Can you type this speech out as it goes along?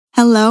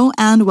Hello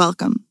and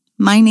welcome.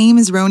 My name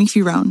is Roni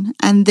Firon,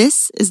 and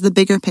this is The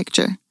Bigger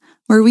Picture,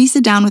 where we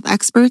sit down with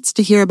experts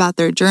to hear about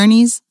their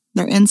journeys,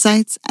 their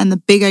insights, and the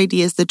big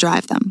ideas that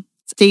drive them.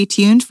 Stay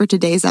tuned for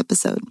today's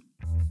episode.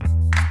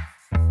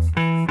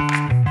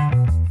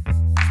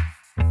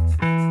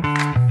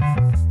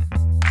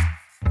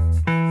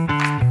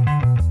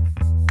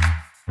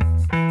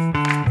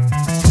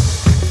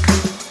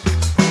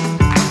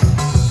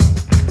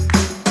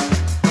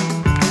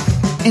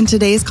 In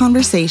today's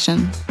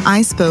conversation,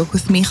 I spoke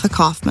with Micha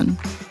Kaufman,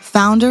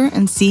 founder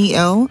and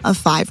CEO of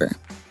Fiverr.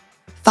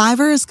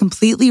 Fiverr has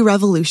completely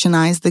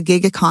revolutionized the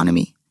gig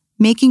economy,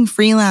 making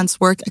freelance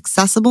work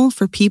accessible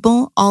for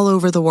people all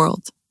over the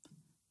world.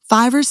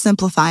 Fiverr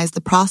simplifies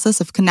the process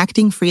of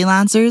connecting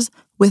freelancers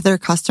with their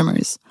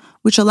customers,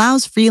 which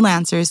allows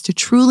freelancers to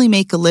truly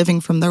make a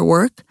living from their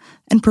work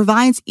and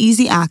provides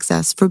easy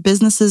access for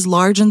businesses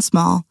large and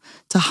small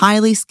to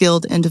highly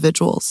skilled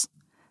individuals.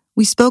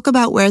 We spoke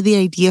about where the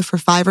idea for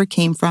Fiverr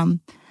came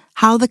from,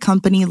 how the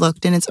company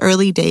looked in its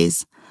early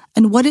days,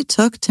 and what it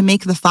took to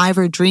make the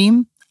Fiverr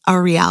dream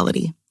a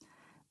reality.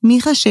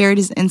 Micha shared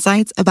his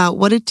insights about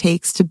what it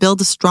takes to build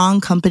a strong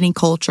company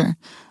culture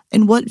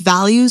and what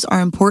values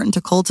are important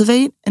to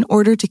cultivate in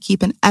order to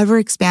keep an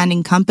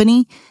ever-expanding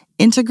company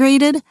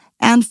integrated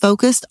and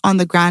focused on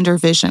the grander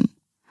vision.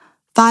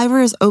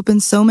 Fiverr has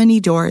opened so many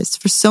doors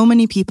for so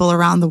many people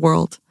around the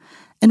world.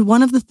 And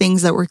one of the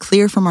things that were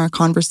clear from our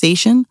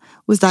conversation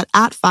was that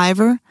at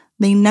Fiverr,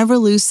 they never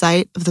lose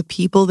sight of the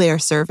people they are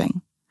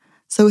serving.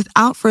 So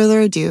without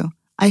further ado,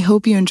 I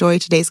hope you enjoy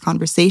today's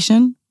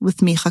conversation with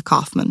Micha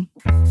Kaufman.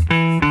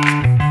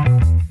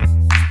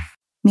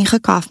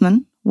 Micha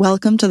Kaufman,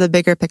 welcome to the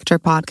Bigger Picture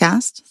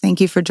podcast.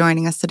 Thank you for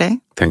joining us today.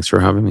 Thanks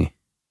for having me.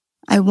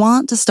 I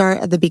want to start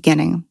at the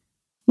beginning.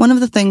 One of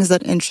the things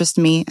that interests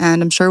me,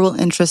 and I'm sure will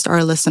interest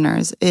our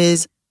listeners,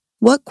 is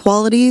what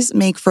qualities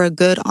make for a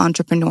good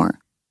entrepreneur?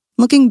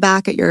 Looking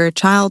back at your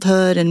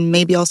childhood and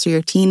maybe also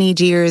your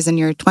teenage years and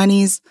your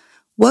 20s,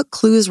 what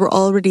clues were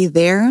already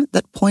there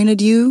that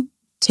pointed you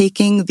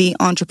taking the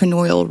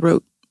entrepreneurial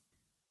route?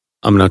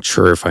 I'm not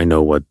sure if I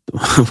know what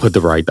the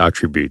right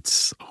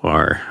attributes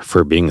are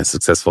for being a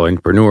successful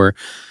entrepreneur.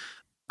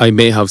 I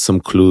may have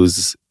some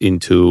clues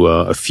into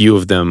a few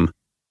of them.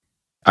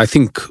 I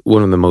think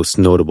one of the most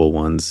notable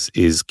ones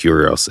is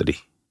curiosity,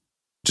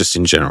 just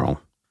in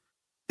general,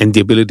 and the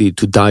ability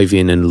to dive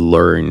in and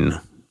learn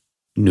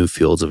new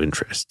fields of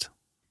interest.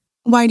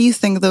 Why do you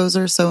think those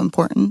are so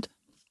important?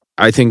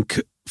 I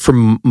think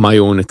from my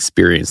own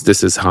experience,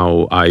 this is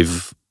how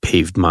I've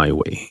paved my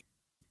way.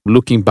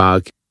 Looking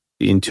back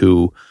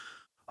into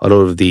a lot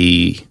of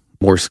the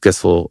more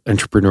successful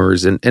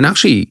entrepreneurs and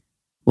actually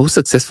most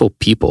successful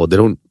people, they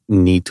don't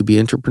need to be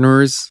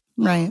entrepreneurs.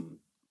 Right.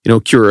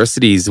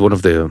 Curiosity is one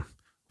of the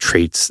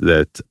traits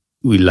that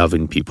we love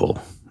in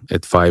people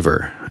at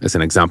Fiverr, as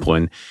an example.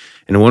 And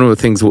one of the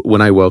things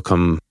when I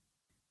welcome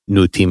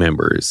new team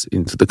members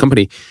into the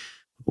company,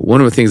 one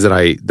of the things that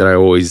I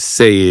always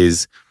say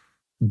is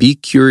be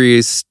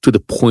curious to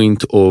the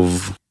point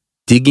of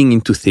digging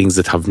into things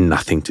that have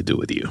nothing to do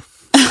with you.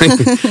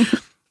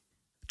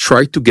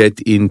 Try to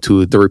get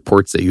into the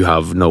reports that you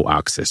have no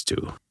access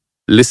to.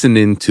 Listen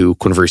into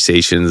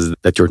conversations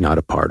that you're not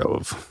a part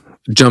of.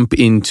 Jump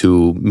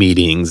into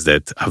meetings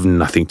that have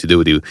nothing to do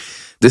with you.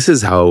 This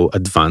is how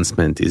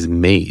advancement is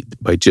made,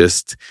 by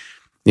just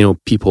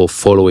people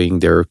following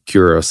their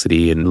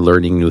curiosity and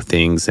learning new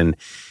things and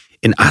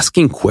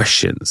asking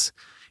questions.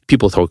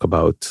 People talk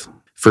about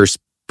first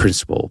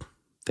principle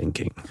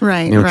thinking.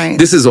 Right, right.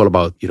 This is all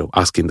about,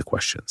 asking the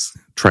questions,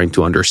 trying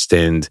to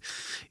understand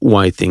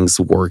why things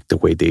work the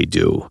way they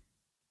do.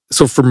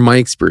 So from my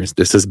experience,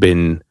 this has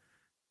been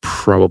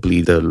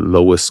probably the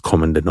lowest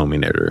common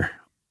denominator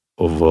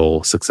of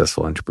all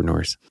successful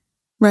entrepreneurs.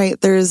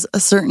 Right. There's a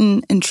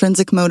certain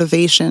intrinsic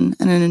motivation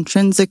and an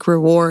intrinsic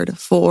reward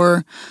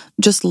for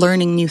just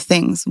learning new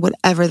things,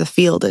 whatever the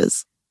field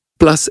is.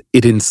 Plus,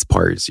 it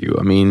inspires you.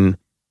 I mean,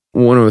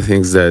 one of the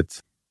things that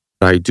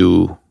I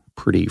do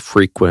pretty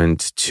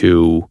frequent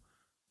to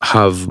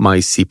have my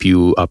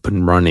CPU up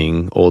and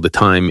running all the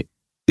time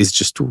is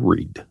just to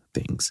read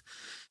things.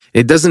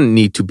 It doesn't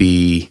need to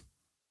be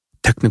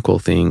technical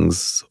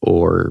things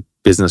or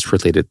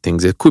business-related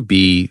things. It could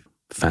be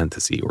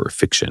fantasy or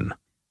fiction.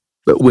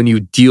 But when you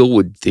deal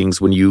with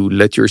things, when you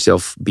let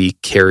yourself be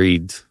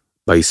carried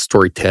by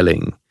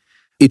storytelling,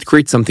 it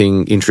creates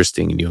something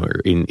interesting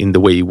in the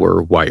way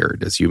we're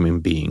wired as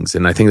human beings.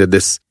 And I think that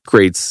this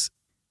creates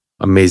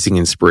amazing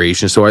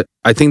inspiration. So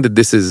I think that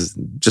this is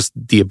just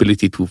the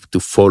ability to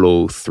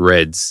follow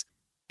threads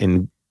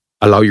and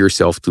allow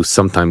yourself to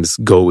sometimes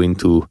go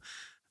into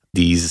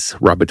these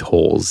rabbit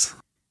holes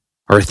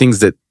are things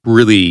that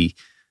really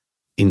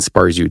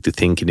inspires you to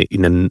think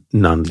in a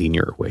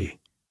non-linear way.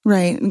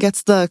 Right. It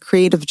gets the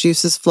creative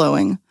juices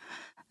flowing.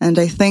 And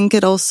I think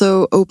it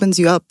also opens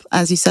you up,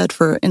 as you said,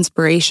 for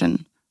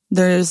inspiration.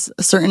 There's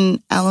a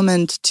certain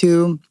element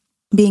to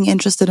being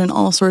interested in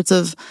all sorts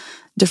of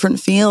different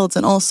fields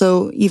and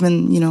also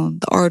even,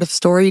 the art of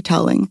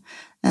storytelling.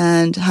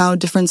 and how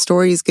different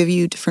stories give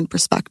you different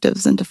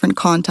perspectives and different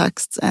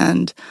contexts.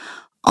 And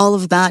all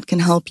of that can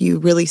help you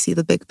really see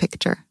the big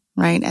picture,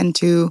 right? And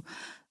to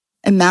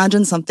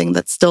imagine something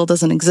that still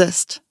doesn't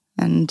exist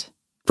and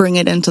bring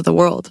it into the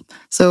world.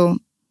 So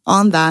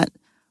on that,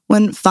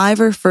 when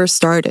Fiverr first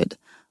started,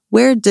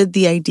 where did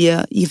the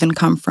idea even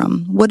come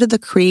from? What did the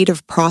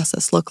creative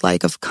process look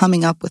like of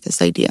coming up with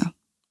this idea?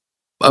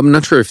 I'm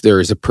not sure if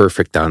there is a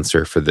perfect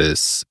answer for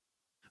this.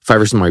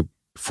 Fiverr's my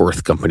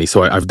fourth company,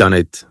 so I've done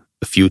it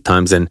a few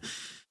times, and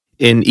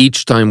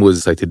each time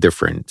was slightly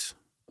different.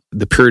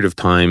 The period of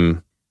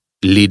time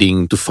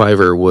leading to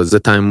Fiverr was a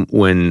time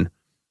when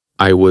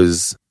I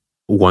was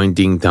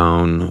winding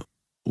down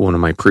one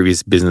of my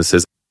previous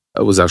businesses.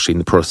 I was actually in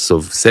the process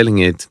of selling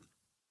it,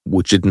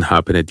 which didn't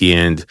happen at the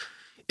end.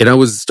 And I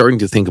was starting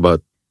to think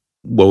about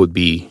what would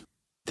be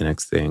the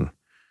next thing.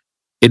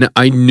 And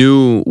I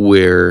knew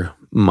where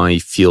my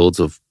fields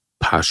of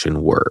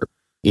passion were.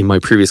 In my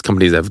previous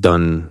companies, I've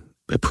done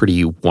a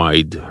pretty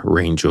wide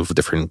range of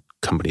different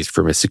companies,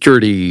 from a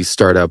security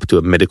startup to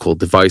a medical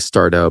device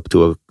startup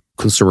to a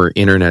consumer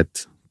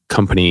internet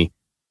company.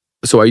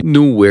 So I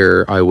knew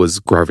where I was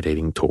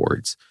gravitating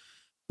towards,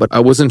 but I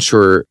wasn't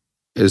sure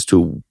as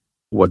to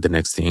what the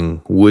next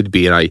thing would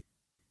be. And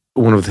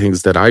one of the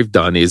things that I've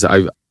done is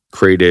I've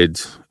created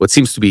what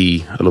seems to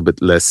be a little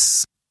bit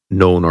less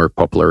known or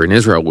popular in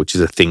Israel, which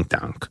is a think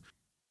tank.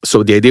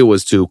 So the idea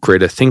was to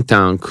create a think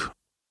tank,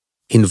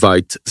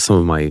 invite some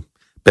of my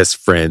best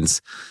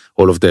friends,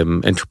 all of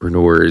them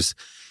entrepreneurs,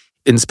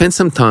 and spend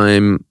some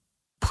time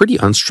pretty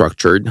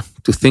unstructured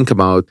to think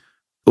about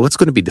what's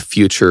going to be the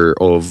future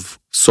of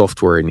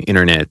software and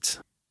internet.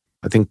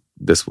 I think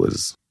this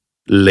was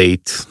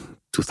late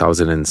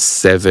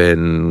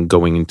 2007,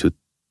 going into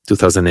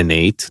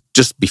 2008,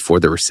 just before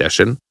the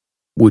recession,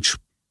 which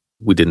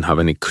we didn't have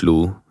any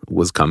clue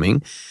was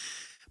coming.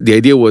 The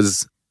idea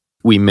was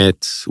we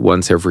met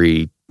once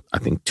every, I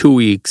think, 2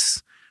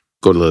 weeks,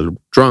 got a little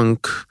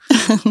drunk,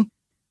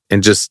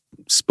 and just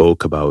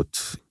spoke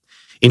about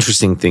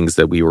interesting things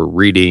that we were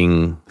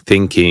reading,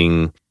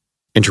 thinking,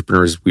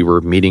 entrepreneurs we were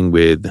meeting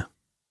with.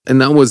 And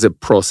that was a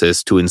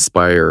process to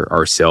inspire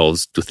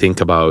ourselves to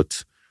think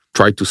about,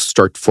 try to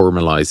start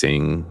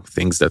formalizing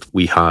things that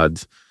we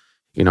had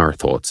in our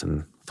thoughts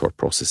and thought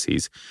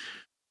processes.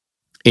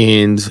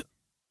 And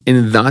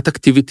in that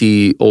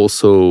activity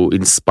also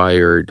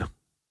inspired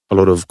a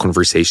lot of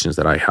conversations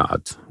that I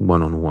had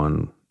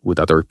one-on-one with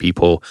other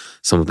people.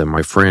 Some of them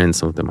my friends,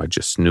 some of them I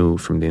just knew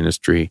from the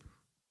industry.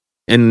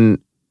 And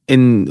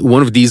in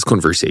one of these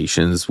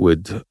conversations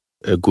with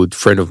a good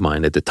friend of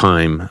mine at the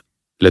time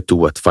led to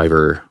what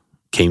Fiverr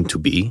came to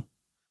be.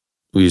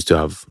 We used to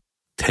have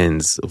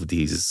tens of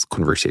these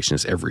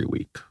conversations every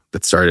week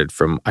that started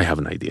from, I have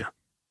an idea.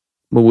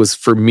 What was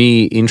for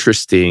me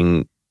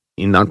interesting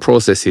in that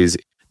process is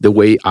the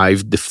way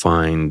I've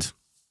defined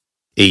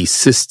a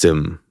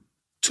system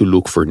to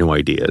look for new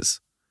ideas.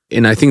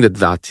 And I think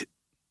that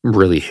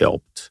really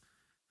helped.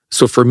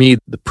 So for me,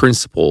 the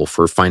principle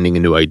for finding a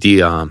new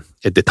idea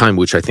at the time,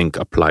 which I think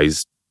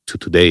applies to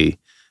today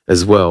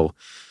as well,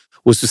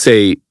 was to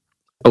say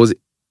I was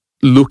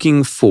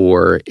looking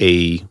for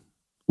a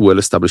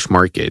well-established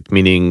market,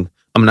 meaning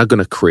I'm not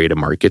going to create a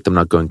market. I'm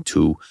not going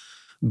to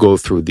go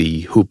through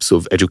the hoops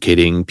of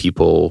educating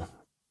people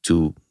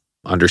to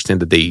understand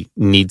that they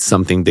need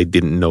something they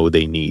didn't know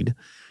they need.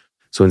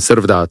 So instead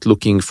of that,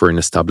 looking for an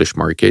established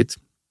market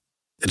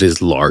that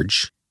is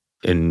large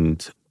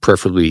and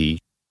preferably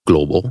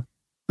global,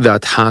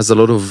 that has a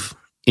lot of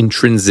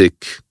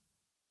intrinsic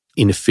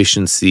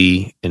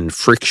inefficiency and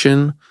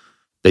friction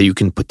that you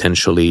can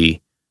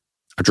potentially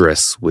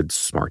address with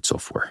smart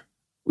software,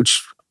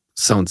 which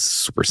sounds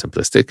super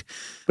simplistic.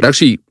 But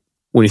actually,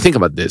 when you think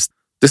about this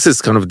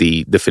is kind of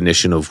the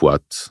definition of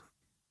what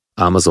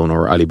Amazon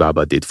or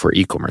Alibaba did for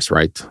e-commerce,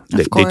 right?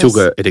 They took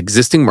an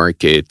existing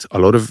market, a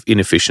lot of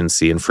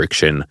inefficiency and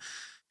friction,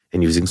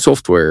 and using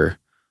software,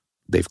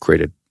 they've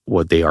created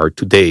what they are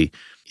today.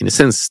 In a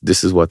sense,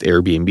 this is what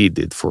Airbnb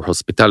did for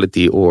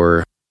hospitality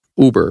or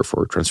Uber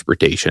for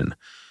transportation.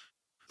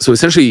 So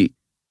essentially,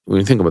 when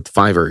you think about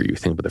Fiverr, you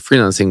think about the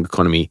freelancing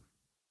economy,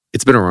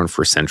 it's been around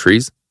for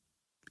centuries.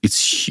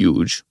 It's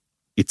huge.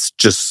 It's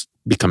just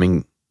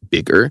becoming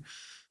bigger.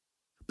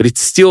 But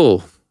it's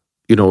still,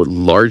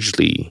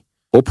 largely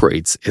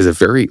operates as a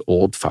very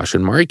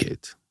old-fashioned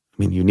market. I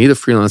mean, you need a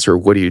freelancer.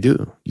 What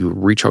do? You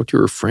reach out to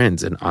your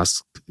friends and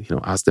ask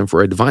them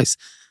for advice.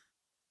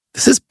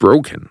 This is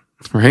broken,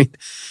 right?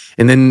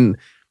 And then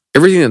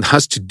everything that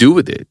has to do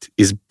with it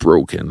is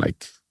broken.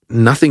 Like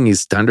nothing is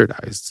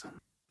standardized.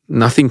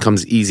 Nothing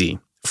comes easy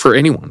for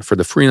anyone, for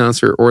the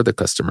freelancer or the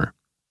customer.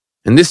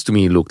 And this to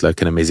me looked like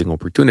an amazing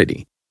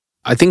opportunity.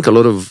 I think a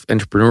lot of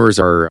entrepreneurs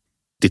are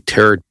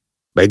deterred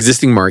by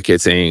existing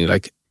markets saying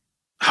like,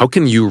 how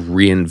can you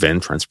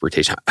reinvent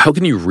transportation? How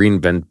can you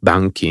reinvent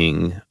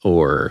banking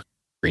or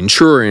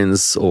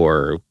insurance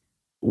or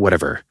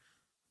whatever?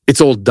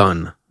 It's all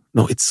done.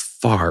 No, it's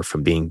far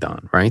from being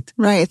done, right?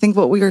 Right. I think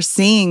what we are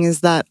seeing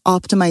is that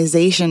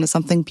optimization is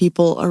something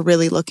people are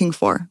really looking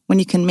for. When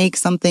you can make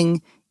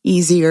something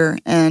easier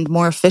and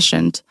more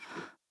efficient,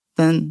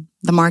 then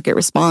the market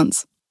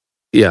responds.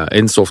 Yeah,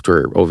 and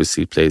software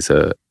obviously plays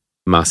a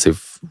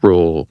massive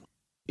role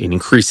in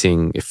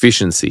increasing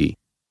efficiency.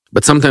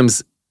 But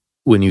sometimes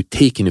when you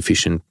take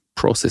inefficient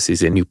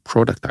processes and you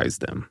productize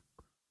them,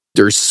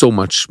 there's so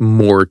much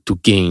more to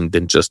gain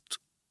than just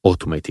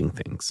automating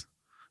things.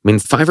 I mean,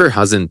 Fiverr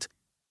hasn't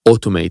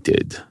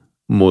automated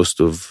most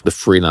of the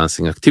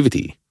freelancing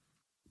activity,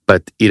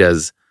 but it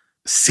has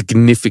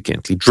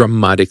significantly,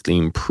 dramatically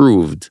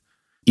improved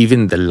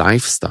even the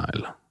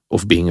lifestyle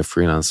of being a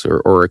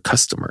freelancer or a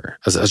customer,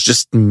 has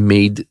just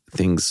made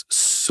things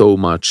so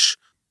much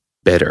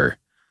better.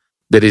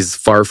 That is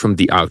far from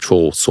the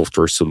actual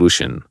software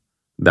solution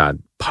that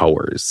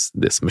powers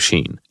this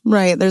machine.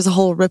 Right. There's a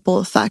whole ripple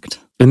effect.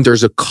 And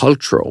there's a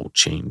cultural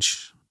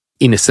change.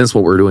 In a sense,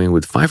 what we're doing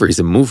with Fiverr is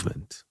a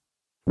movement.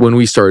 When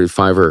we started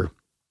Fiverr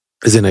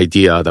as an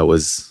idea that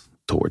was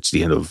towards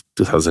the end of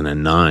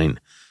 2009,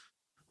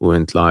 we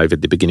went live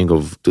at the beginning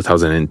of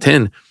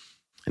 2010.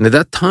 And at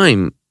that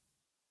time,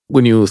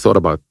 when you thought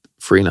about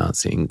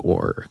freelancing,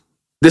 or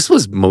this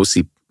was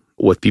mostly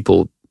what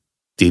people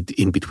did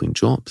in between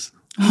jobs.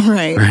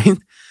 Right. Right?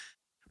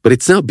 But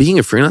it's now, being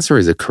a freelancer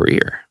is a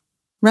career.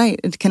 Right.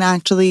 It can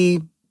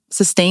actually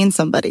sustain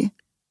somebody.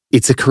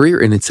 It's a career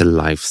and it's a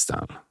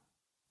lifestyle.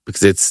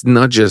 Because it's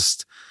not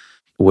just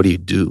what do you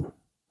do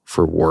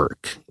for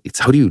work. It's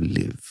how do you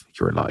live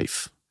your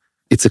life.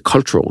 It's a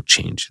cultural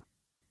change.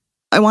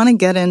 I want to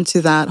get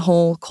into that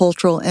whole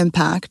cultural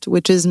impact,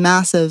 which is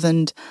massive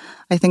and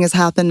I think has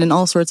happened in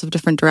all sorts of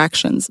different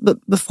directions. But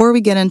before we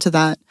get into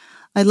that,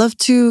 I'd love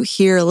to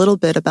hear a little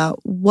bit about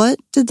what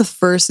did the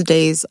first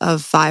days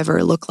of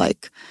Fiverr look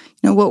like?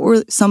 What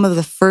were some of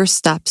the first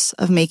steps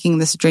of making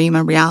this dream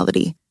a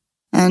reality?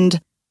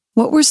 And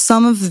what were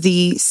some of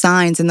the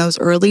signs in those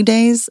early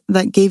days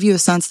that gave you a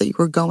sense that you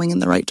were going in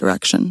the right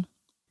direction?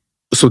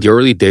 So the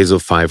early days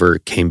of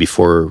Fiverr came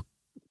before,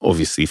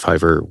 obviously,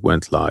 Fiverr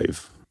went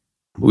live.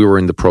 We were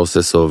in the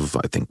process of,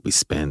 I think we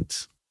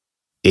spent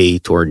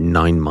 8 or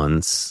 9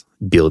 months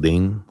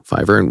building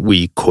Fiverr, and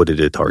we coded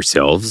it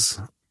ourselves.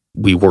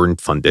 We weren't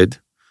funded.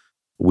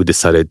 We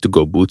decided to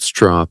go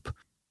bootstrap.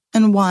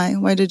 And why?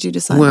 Why did you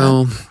decide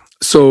Well, that?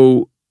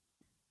 So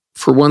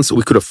for once,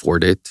 we could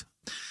afford it.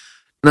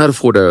 Not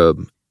afford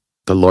the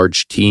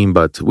large team,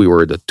 but we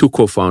were the 2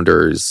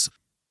 co-founders.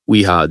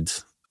 We had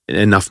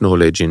enough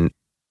knowledge in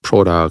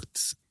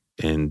product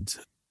and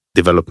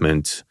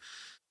development.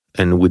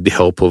 And with the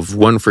help of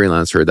one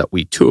freelancer that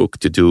we took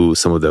to do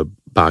some of the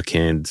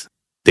back-end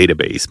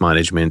database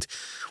management,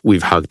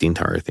 we've hacked the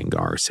entire thing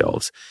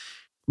ourselves.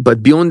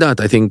 But beyond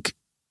that, I think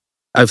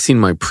I've seen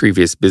my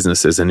previous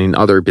businesses and in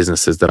other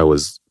businesses that I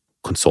was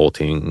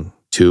consulting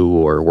to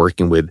or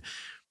working with,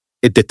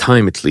 at the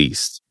time at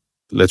least,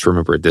 let's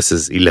remember, this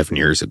is 11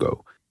 years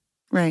ago.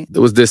 Right.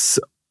 There was this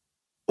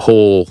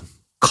whole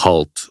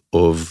cult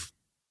of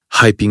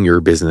hyping your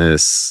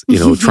business,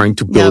 trying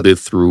to build it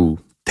through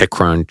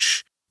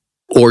TechCrunch,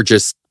 or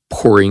just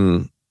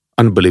pouring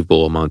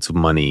unbelievable amounts of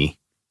money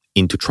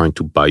into trying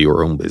to buy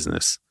your own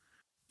business.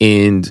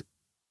 And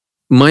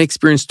my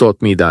experience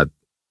taught me that,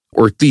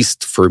 or at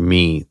least for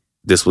me,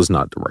 this was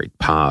not the right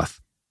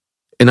path.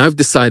 And I've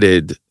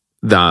decided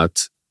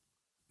that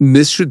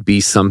this should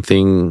be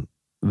something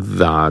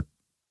that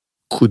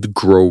could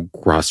grow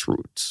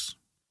grassroots,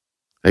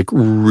 like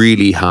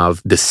really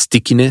have the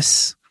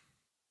stickiness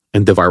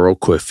and the viral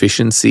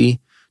coefficiency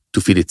to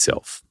feed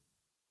itself.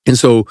 And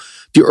so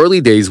the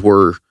early days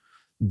were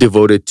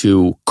devoted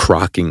to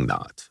cracking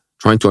that,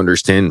 trying to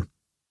understand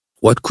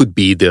what could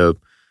be the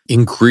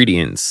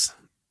ingredients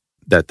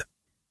that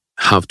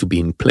have to be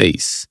in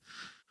place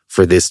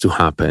for this to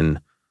happen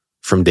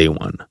from day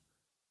one.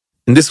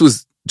 And this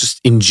was just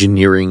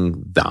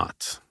engineering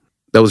that.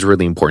 That was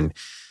really important.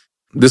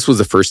 This was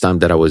the first time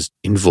that I was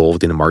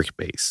involved in a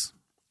marketplace.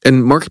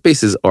 And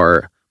marketplaces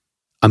are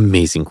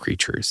amazing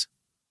creatures.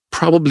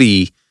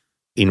 Probably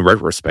in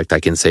retrospect, I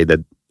can say that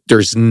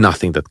there's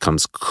nothing that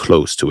comes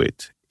close to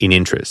it in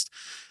interest.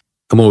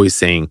 I'm always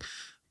saying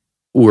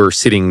we're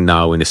sitting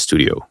now in a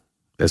studio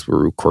as we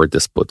record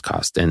this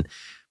podcast, and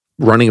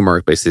running a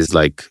marketplace is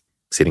like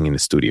sitting in a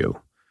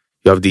studio.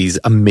 You have these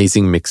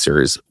amazing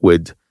mixers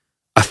with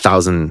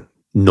 1,000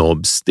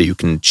 knobs that you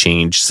can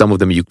change. Some of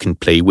them you can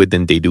play with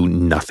and they do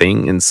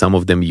nothing, and some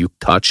of them you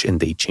touch and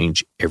they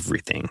change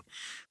everything.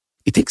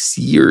 It takes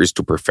years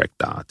to perfect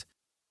that.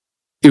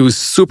 It was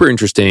super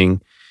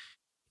interesting,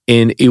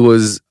 and it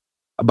was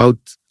about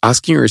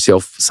asking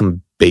yourself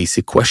some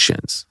basic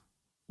questions.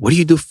 What do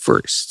you do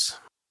first?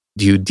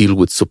 Do you deal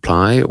with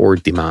supply or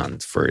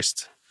demand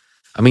first?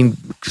 I mean,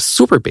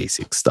 super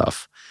basic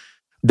stuff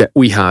that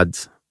we had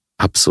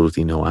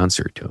absolutely no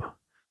answer to.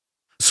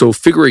 So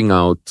figuring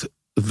out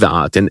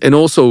that and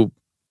also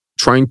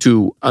trying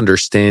to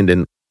understand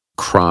and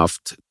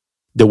craft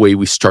the way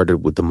we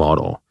started with the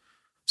model.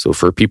 So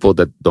for people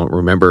that don't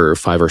remember,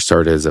 Fiverr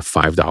started as a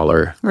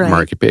 $5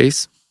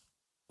 marketplace,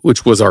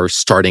 which was our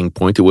starting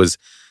point. It was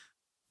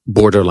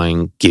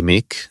borderline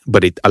gimmick,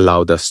 but it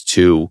allowed us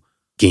to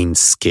gain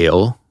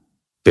scale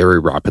very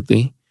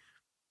rapidly.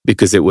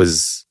 because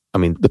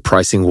the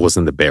pricing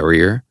wasn't the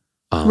barrier.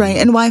 Right.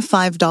 And why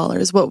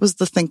 $5? What was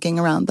the thinking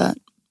around that?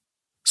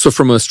 So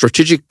from a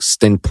strategic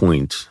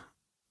standpoint,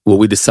 what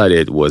we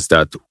decided was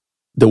that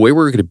the way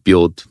we're going to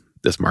build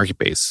this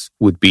marketplace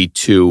would be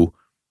to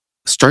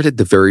start at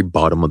the very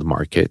bottom of the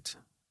market,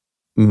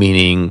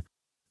 meaning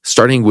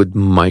starting with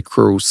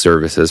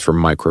microservices for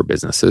micro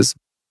businesses,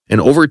 and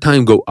over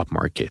time go up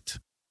market.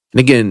 And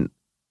again,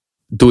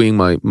 doing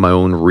my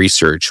own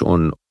research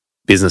on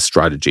business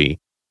strategy,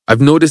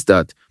 I've noticed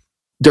that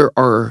there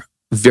are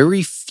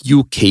very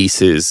few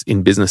cases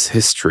in business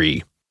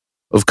history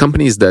of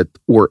companies that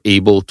were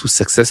able to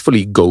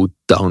successfully go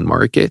down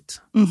market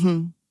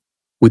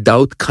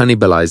without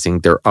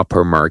cannibalizing their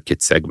upper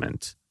market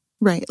segment.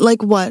 Right.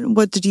 Like what?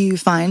 What did you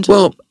find?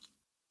 Well,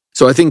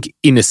 so I think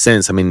in a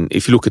sense,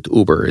 if you look at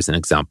Uber as an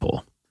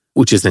example,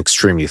 which is an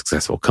extremely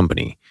successful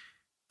company,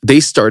 they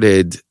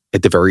started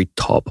at the very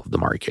top of the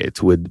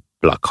market with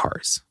black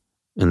cars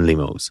and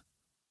limos.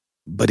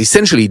 But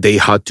essentially, they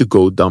had to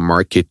go down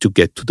market to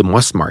get to the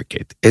mass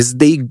market. As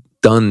they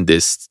done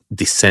this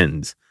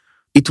descent,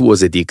 it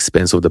was at the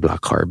expense of the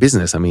black car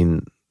business.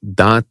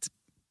 That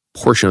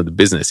portion of the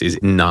business is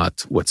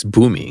not what's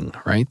booming,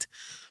 right?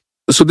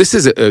 So this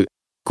is a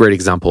great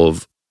example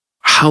of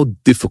how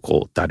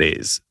difficult that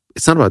is.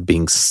 It's not about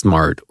being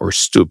smart or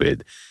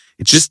stupid.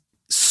 It's just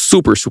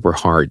super, super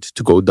hard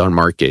to go down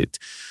market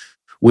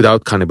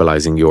without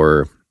cannibalizing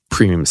your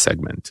premium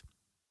segment.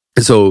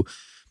 And so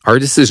our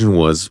decision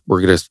was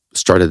we're going to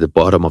start at the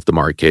bottom of the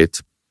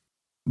market.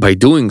 By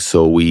doing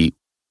so, we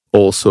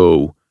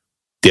also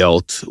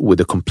dealt with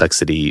the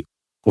complexity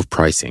of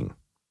pricing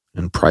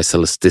and price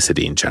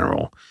elasticity in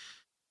general.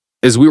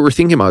 As we were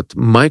thinking about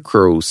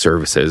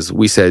microservices,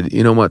 we said,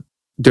 you know what?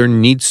 There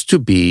needs to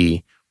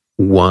be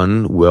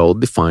one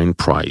well-defined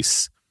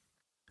price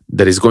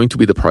that is going to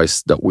be the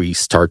price that we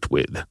start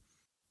with.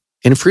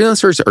 And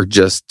freelancers are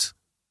just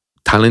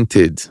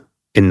talented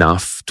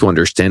enough to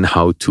understand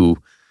how to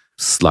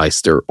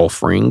slice their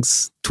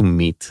offerings to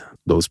meet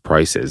those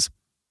prices.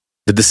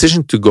 The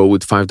decision to go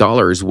with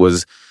 $5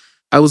 was,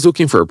 I was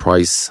looking for a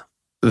price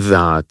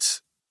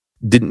that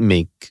didn't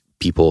make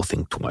people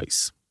think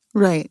twice.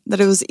 Right. That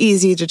it was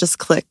easy to just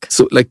click.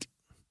 So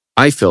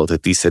I felt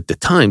at least at the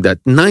time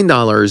that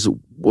 $9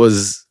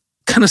 was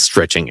kind of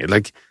stretching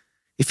it.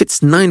 If it's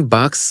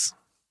 $9,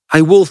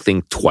 I will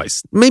think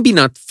twice. Maybe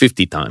not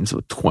 50 times,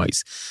 but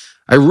twice.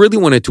 I really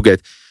wanted to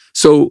get...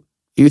 So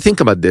you think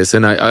about this,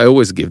 and I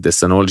always give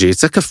this analogy.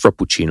 It's like a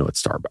Frappuccino at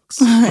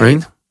Starbucks,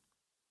 right?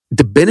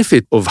 The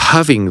benefit of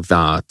having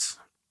that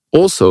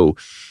also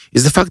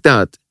is the fact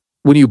that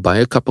when you buy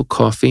a cup of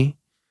coffee,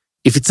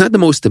 if it's not the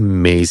most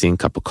amazing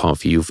cup of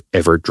coffee you've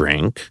ever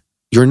drank,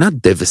 you're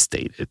not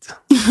devastated.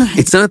 Right.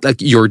 It's not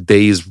like your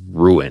day is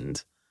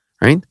ruined,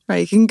 right? Right.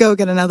 You can go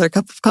get another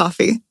cup of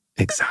coffee.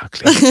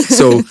 Exactly.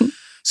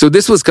 So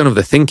this was kind of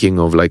the thinking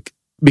of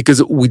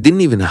because we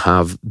didn't even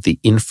have the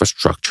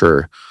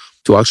infrastructure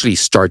to actually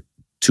start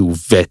to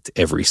vet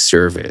every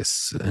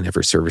service and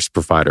every service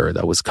provider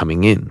that was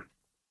coming in.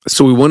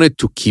 So we wanted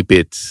to keep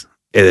it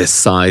at a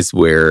size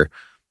where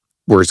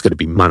it's going to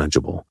be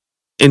manageable.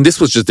 And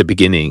this was just the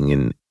beginning,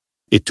 and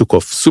it took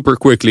off super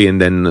quickly. And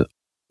then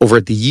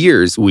over the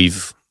years,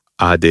 we've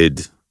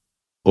added,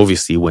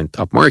 obviously went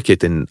up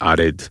market and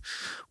added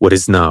what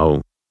is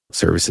now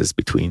services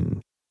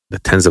between the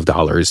tens of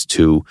dollars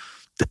to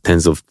the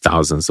tens of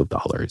thousands of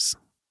dollars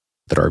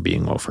that are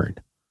being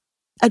offered.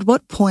 At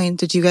what point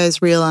did you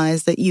guys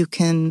realize that you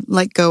can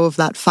let go of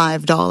that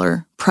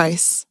 $5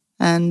 price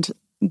and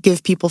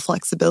give people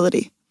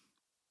flexibility?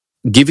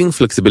 Giving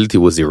flexibility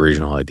was the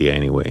original idea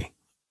anyway.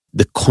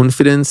 The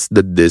confidence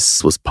that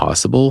this was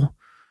possible,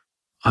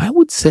 I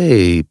would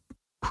say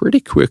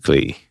pretty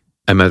quickly,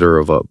 a matter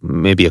of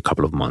maybe a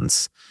couple of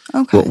months.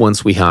 Okay. But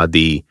once we had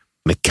the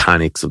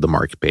mechanics of the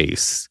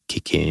marketplace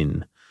kick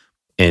in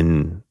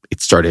and it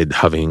started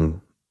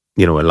having,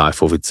 a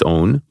life of its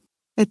own.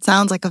 It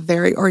sounds like a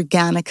very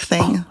organic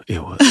thing.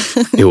 Oh,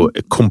 it was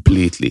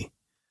completely.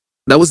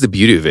 That was the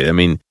beauty of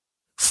it.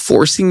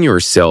 Forcing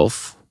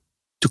yourself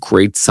to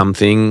create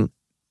something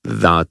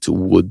that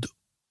would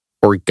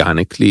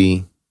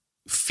organically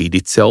feed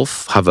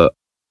itself, have a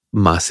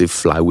massive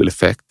flywheel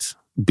effect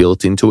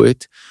built into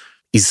it,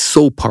 is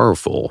so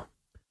powerful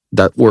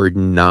that we're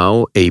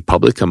now a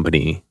public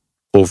company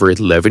over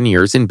 11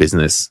 years in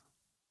business,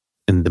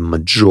 and the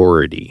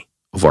majority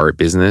of our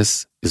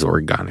business is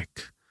organic.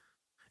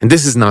 And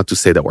this is not to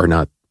say that we're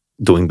not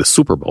doing the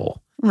Super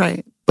Bowl.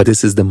 Right. But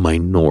this is the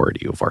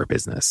minority of our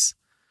business.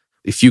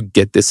 If you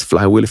get this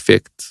flywheel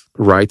effect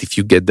right, if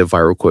you get the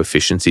viral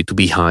coefficient to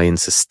be high and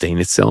sustain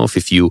itself,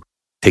 if you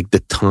take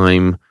the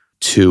time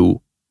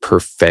to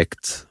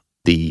perfect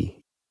the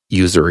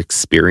user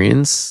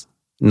experience,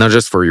 not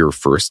just for your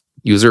first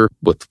user,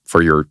 but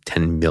for your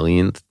 10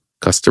 millionth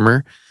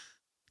customer,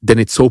 then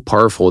it's so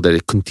powerful that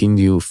it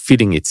continues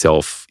feeding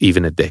itself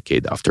even a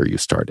decade after you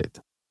started.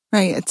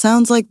 Right. It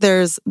sounds like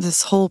there's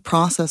this whole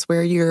process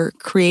where you're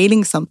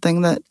creating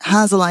something that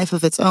has a life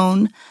of its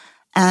own.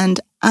 And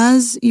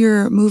as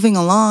you're moving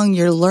along,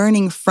 you're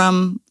learning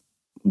from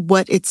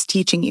what it's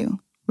teaching you,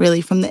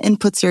 really, from the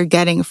inputs you're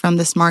getting from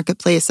this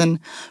marketplace and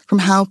from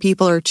how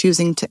people are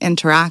choosing to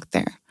interact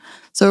there.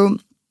 So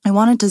I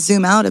wanted to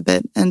zoom out a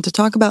bit and to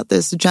talk about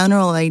this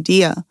general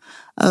idea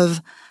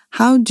of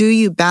how do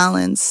you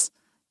balance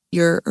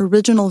your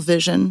original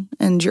vision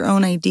and your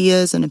own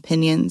ideas and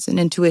opinions and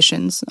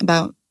intuitions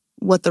about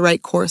what the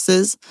right course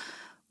is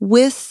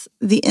with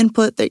the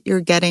input that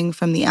you're getting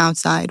from the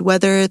outside,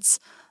 whether it's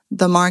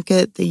the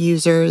market, the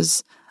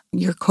users,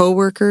 your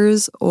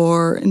coworkers,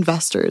 or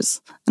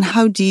investors. And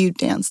how do you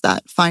dance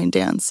that fine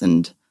dance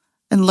and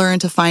learn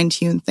to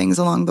fine-tune things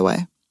along the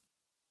way?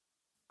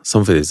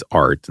 Some of it is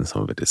art and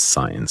some of it is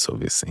science,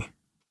 obviously.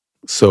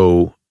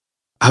 So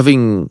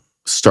having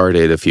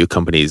started a few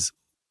companies,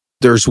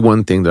 there's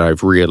one thing that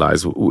I've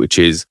realized, which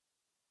is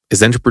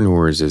as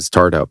entrepreneurs, as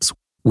startups,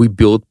 we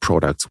build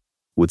products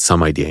with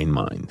some idea in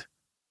mind.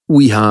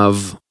 We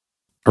have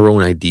our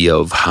own idea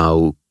of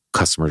how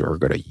customers are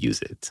going to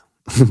use it.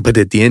 But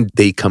at the end,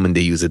 they come and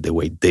they use it the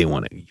way they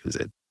want to use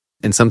it.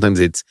 And sometimes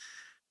it's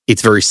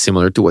very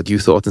similar to what you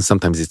thought, and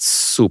sometimes it's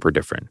super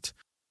different.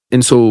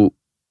 And so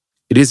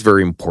it is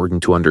very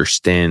important to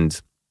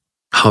understand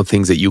how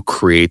things that you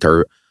create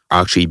are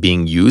actually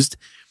being used.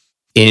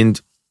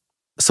 And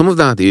some of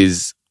that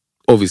is,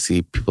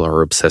 obviously, people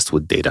are obsessed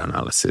with data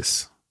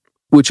analysis,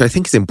 which I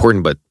think is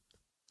important. But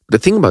the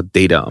thing about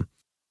data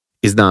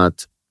is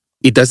that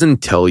it doesn't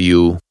tell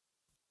you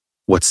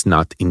what's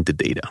not in the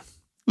data.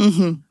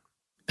 Mm-hmm.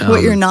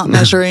 What you're not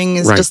measuring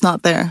is just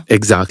not there.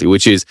 Exactly,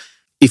 which is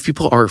if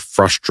people are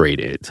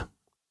frustrated,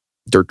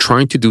 they're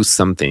trying to do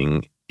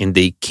something and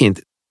they can't,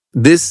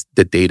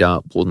 the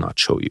data will not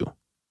show you.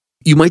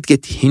 You might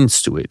get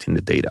hints to it in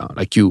the data.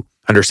 Like you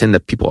understand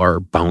that people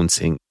are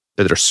bouncing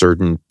at a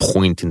certain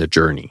point in the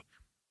journey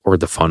or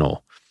the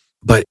funnel,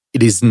 but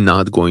it is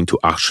not going to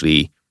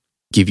actually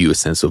give you a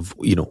sense of,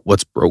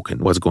 what's broken,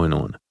 what's going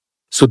on.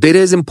 So data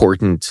is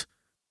important.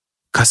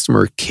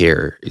 Customer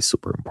care is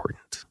super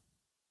important.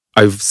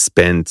 I've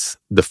spent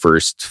the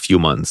first few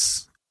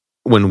months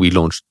when we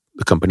launched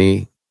the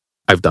company,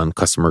 I've done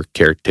customer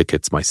care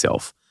tickets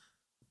myself.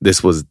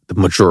 This was the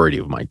majority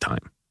of my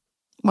time.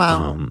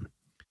 Wow.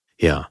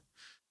 Yeah.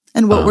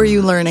 And what were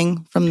you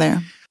learning from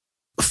there?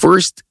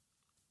 First,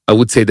 I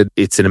would say that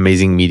it's an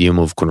amazing medium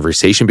of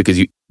conversation because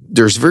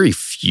there's very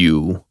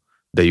few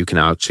that you can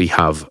actually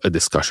have a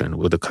discussion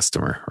with a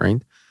customer,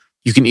 right?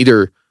 You can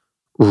either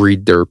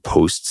read their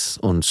posts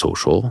on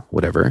social,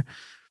 whatever,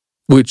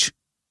 which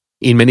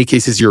in many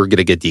cases you're going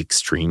to get the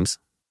extremes.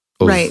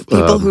 Of, right.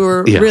 People who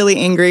are really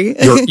angry.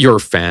 your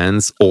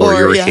fans or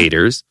your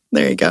haters.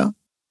 There you go.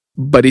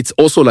 But it's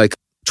also like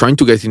trying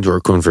to get into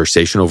a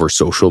conversation over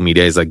social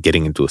media is like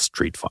getting into a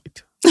street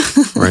fight,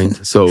 right?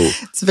 So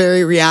it's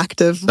very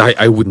reactive.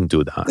 I wouldn't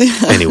do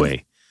that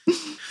anyway.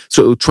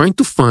 So trying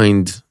to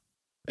find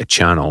a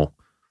channel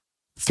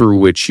through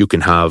which you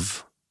can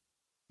have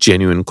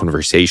genuine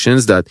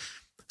conversations that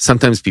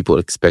sometimes people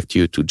expect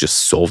you to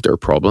just solve their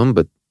problem.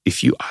 But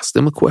if you ask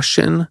them a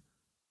question,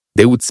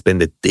 they would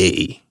spend a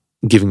day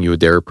giving you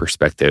their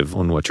perspective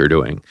on what you're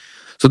doing.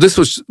 So this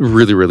was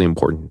really, really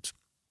important.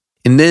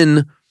 And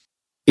then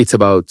it's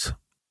about,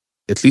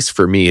 at least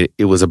for me,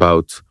 it was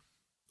about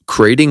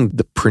creating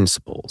the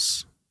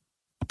principles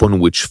upon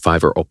which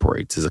Fiverr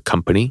operates as a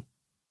company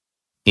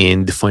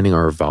and defining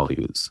our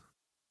values.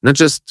 Not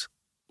just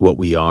what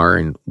we are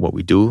and what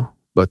we do,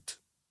 but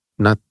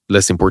not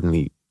less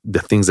importantly, the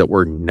things that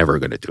we're never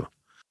going to do.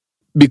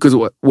 Because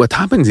what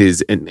happens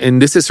is,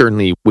 and this is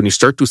certainly when you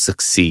start to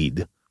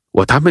succeed,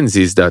 what happens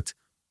is that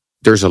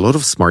there's a lot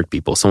of smart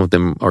people. Some of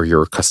them are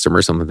your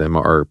customers. Some of them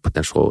are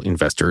potential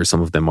investors.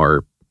 Some of them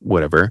are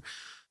whatever,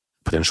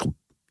 potential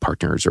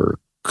partners or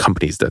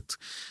companies that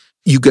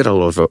you get a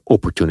lot of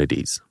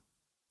opportunities.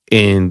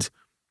 And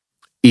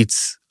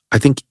it's, I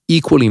think,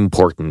 equally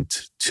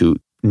important to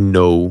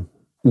know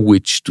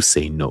which to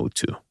say no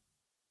to.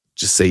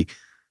 Just say,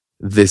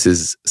 this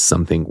is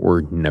something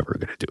we're never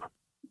going to do.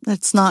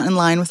 That's not in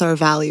line with our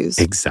values.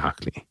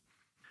 Exactly.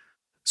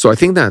 So I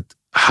think that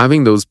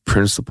having those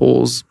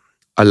principles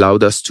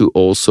allowed us to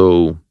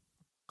also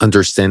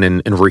understand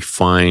and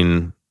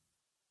refine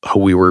how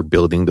we were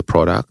building the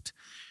product,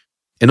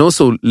 and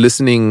also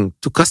listening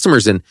to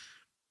customers and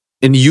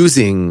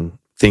using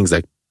things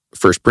like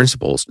first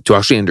principles to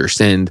actually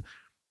understand.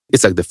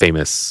 It's like the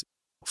famous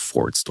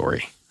Ford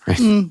story, right?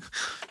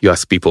 You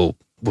ask people,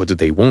 what do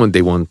they want?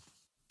 They want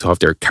to have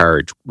their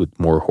carriage with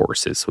more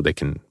horses so they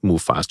can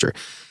move faster.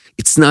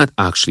 It's not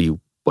actually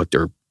what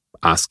they're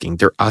asking.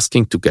 They're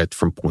asking to get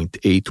from point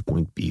A to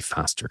point B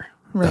faster.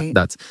 Right.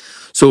 That's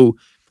so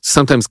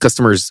sometimes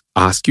customers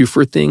ask you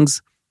for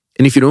things,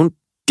 and if you don't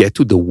get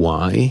to the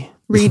why,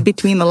 read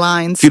between the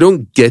lines. If you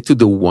don't get to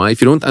the why,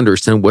 if you don't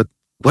understand what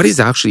is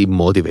actually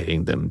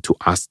motivating them to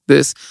ask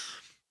this,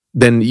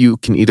 then you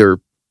can either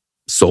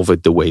solve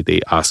it the way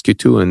they ask you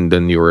to, and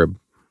then you're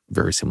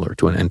very similar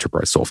to an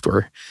enterprise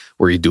software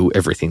where you do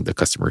everything the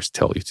customers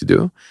tell you to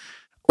do,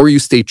 or you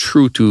stay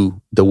true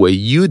to the way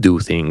you do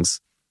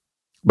things,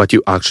 but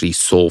you actually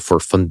solve for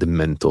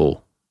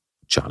fundamental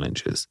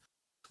challenges,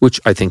 which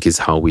I think is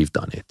how we've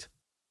done it.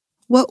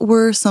 What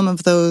were some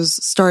of those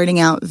starting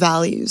out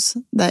values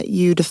that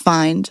you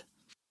defined?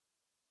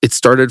 It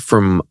started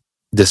from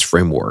this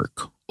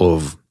framework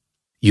of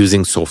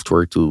using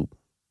software to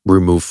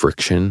remove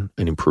friction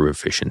and improve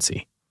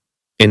efficiency.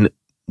 And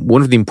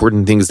one of the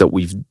important things that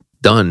we've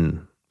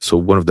done, so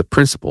one of the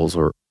principles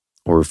or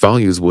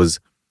values was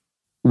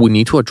we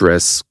need to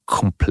address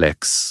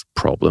complex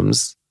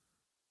problems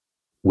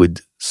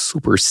with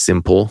super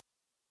simple,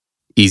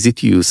 easy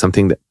to use,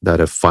 something that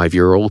a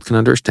 5-year-old can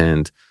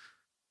understand,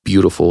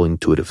 beautiful,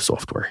 intuitive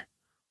software.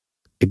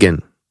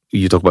 Again,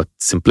 you talk about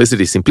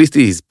simplicity.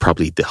 Simplicity is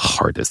probably the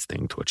hardest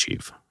thing to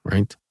achieve,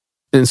 right?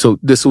 And so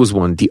this was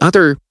one. The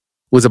other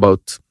was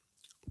about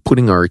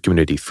putting our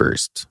community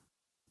first.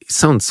 It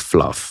sounds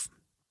fluff,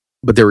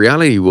 but the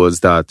reality was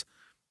that,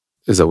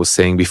 as I was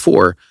saying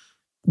before,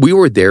 we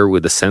were there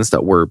with the sense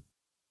that we're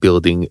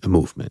building a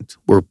movement.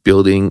 We're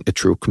building a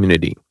true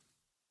community.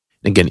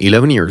 Again,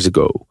 11 years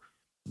ago,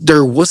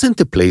 there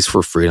wasn't a place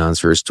for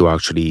freelancers to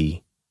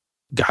actually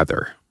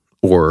gather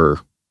or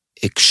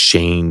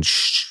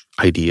exchange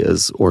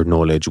ideas or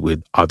knowledge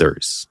with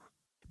others.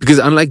 Because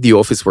unlike the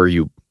office where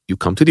you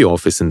come to the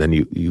office and then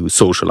you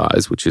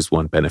socialize, which is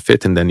one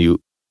benefit, and then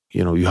you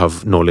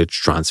have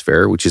knowledge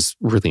transfer, which is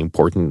really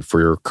important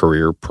for your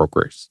career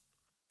progress.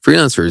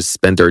 Freelancers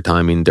spend their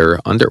time in their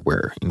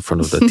underwear in front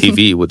of the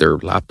TV with their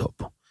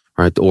laptop,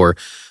 right? Or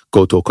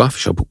go to a coffee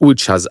shop,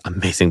 which has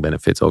amazing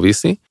benefits,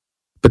 obviously.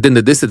 But then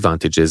the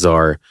disadvantages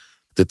are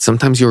that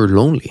sometimes you're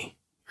lonely.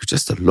 You're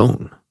just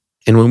alone.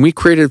 And when we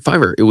created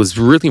Fiverr, it was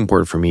really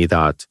important for me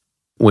that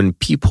when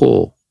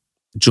people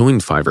join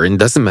Fiverr, and it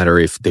doesn't matter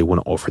if they want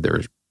to offer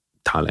their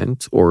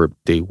talent or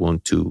they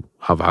want to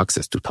have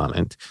access to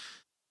talent,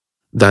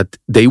 that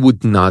they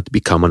would not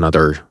become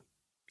another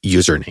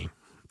username.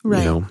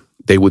 Right.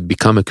 They would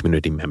become a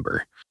community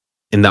member.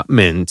 And that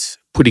meant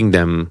putting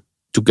them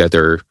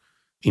together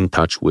in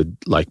touch with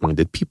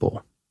like-minded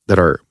people that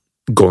are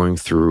going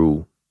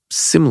through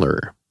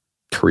similar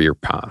career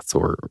paths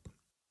or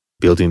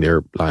building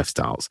their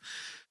lifestyles.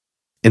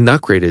 And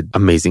that created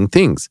amazing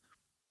things.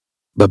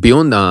 But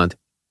beyond that,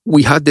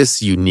 we had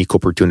this unique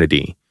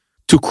opportunity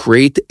to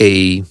create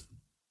a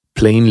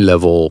plain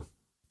level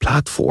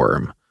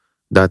platform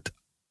that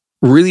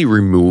really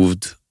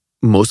removed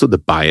most of the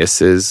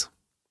biases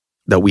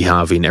that we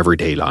have in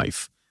everyday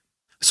life.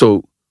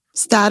 So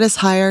status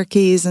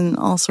hierarchies and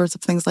all sorts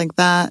of things like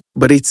that.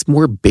 But it's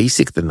more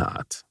basic than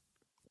that.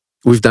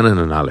 We've done an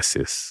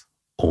analysis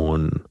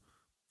on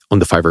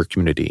the Fiverr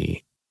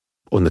community,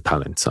 on the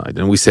talent side.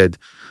 And we said,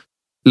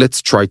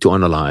 let's try to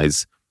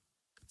analyze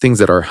things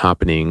that are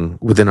happening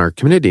within our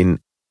community. And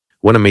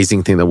one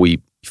amazing thing that we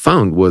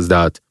found was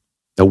that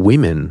the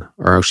women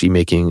are actually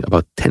making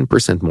about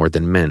 10% more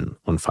than men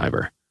on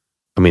Fiverr.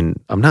 I mean,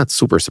 I'm not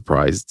super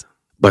surprised.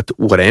 But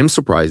what I am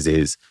surprised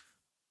is,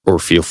 or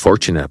feel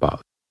fortunate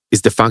about,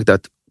 is the fact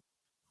that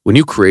when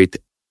you create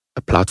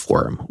a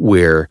platform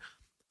where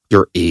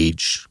your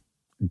age,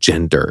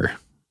 gender,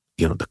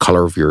 the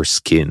color of your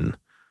skin,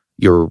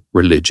 your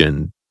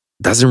religion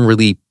doesn't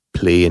really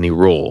play any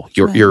role.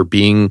 You're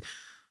being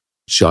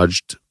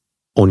judged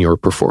on your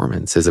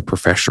performance as a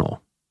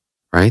professional,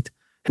 right?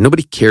 And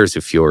nobody cares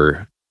if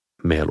you're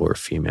male or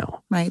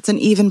female. Right. It's an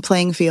even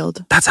playing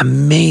field. That's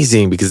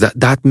amazing because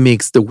that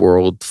makes the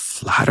world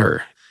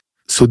flatter.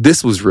 So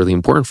this was really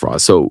important for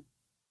us. So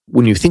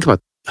when you think about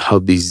how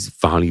these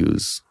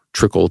values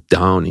trickle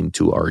down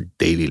into our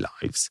daily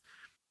lives,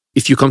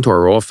 if you come to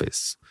our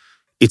office,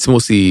 it's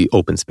mostly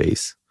open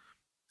space.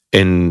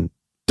 And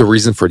the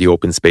reason for the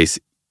open space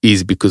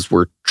is because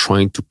we're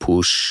trying to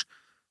push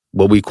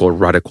what we call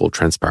radical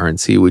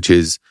transparency, which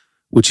is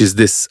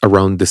this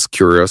around this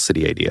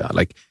curiosity idea.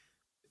 Like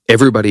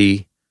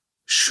everybody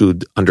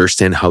should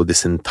understand how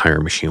this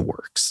entire machine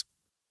works.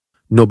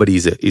 Nobody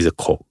is a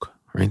cog,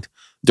 right?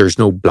 There's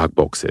no black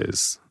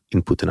boxes,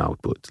 input and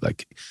output.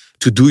 Like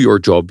to do your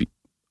job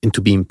and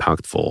to be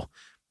impactful,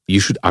 you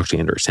should actually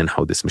understand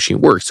how this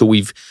machine works. So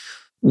we've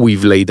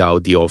laid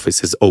out the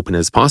office as open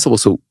as possible,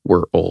 so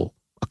we're all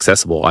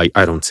accessible.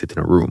 I don't sit in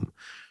a room.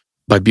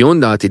 But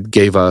beyond that, it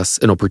gave us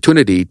an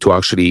opportunity to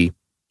actually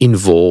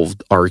involve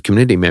our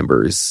community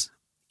members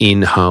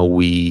in how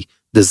we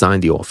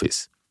design the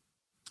office.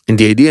 And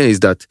the idea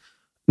is that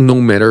no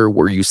matter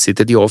where you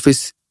sit at the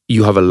office,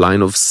 you have a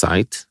line of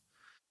sight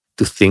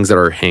to things that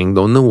are hanged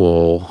on the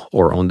wall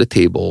or on the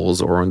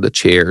tables or on the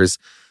chairs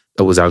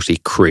that was actually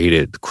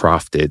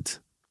crafted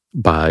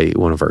by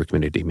one of our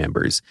community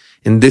members.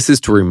 And this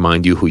is to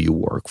remind you who you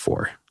work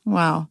for.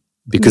 Wow.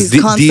 Because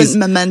these constant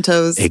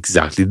mementos.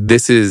 Exactly.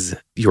 This is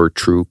your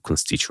true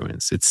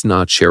constituents. It's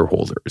not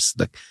shareholders.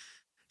 Like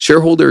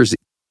shareholders,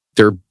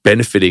 they're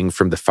benefiting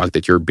from the fact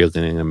that you're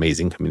building an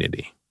amazing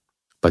community,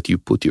 but you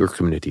put your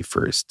community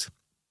first.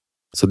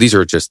 So these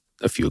are just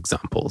a few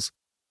examples.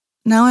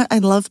 Now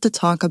I'd love to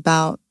talk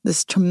about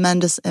this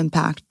tremendous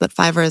impact that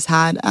Fiverr has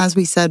had, as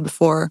we said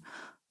before,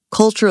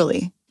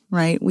 culturally,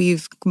 right?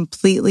 We've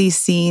completely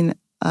seen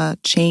a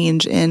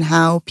change in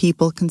how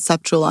people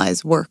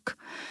conceptualize work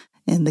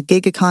in the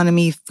gig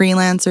economy,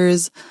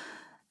 freelancers.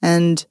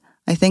 And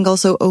I think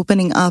also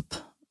opening up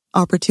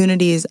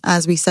opportunities,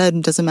 as we said,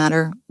 it doesn't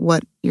matter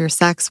what your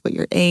sex, what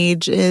your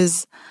age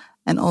is,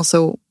 and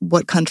also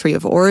what country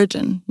of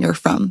origin you're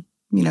from.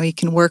 You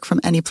can work from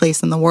any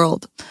place in the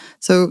world.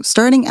 So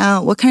starting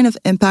out, what kind of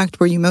impact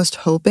were you most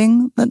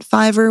hoping that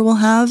Fiverr will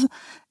have?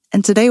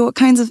 And today, what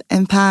kinds of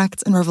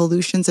impacts and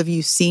revolutions have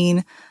you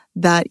seen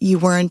that you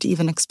weren't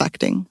even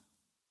expecting?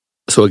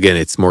 So again,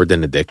 it's more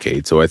than a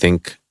decade. So I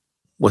think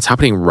what's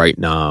happening right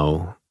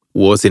now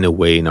was in a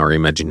way in our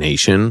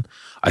imagination.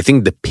 I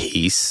think the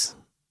pace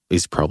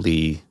is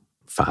probably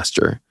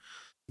faster.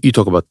 You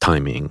talk about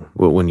timing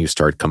when you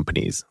start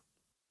companies.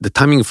 The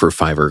timing for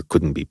Fiverr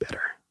couldn't be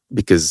better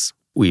because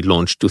we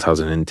launched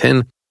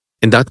 2010,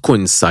 and that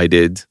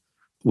coincided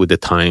with the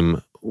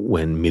time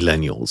when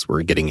millennials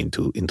were getting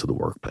into the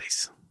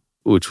workplace,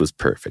 which was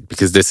perfect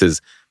because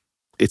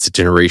it's a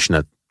generation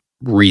that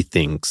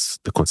rethinks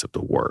the concept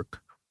of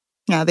work.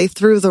 Yeah, they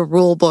threw the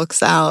rule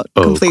books out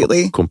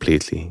completely.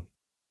 Completely.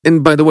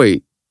 And by the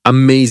way,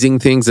 amazing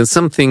things, and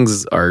some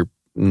things are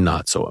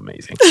not so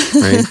amazing,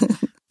 right?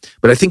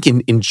 But I think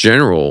in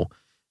general,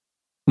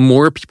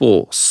 more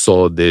people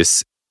saw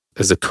this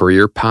as a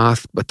career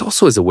path, but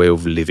also as a way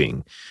of living.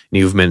 And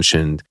you've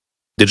mentioned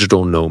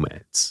digital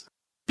nomads,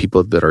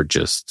 people that are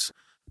just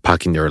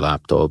packing their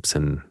laptops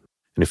and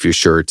a few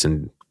shirts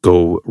and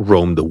go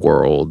roam the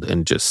world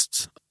and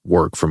just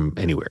work from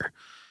anywhere,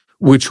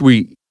 which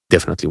we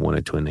definitely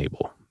wanted to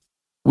enable.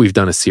 We've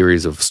done a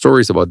series of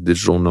stories about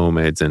digital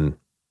nomads, and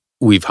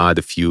we've had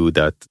a few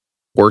that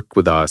worked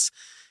with us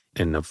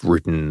and have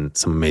written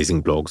some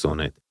amazing blogs on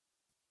it.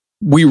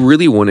 We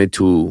really wanted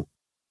to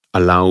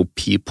allow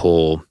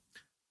people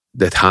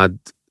that had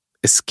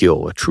a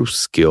skill, a true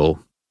skill,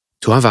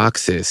 to have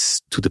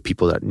access to the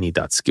people that need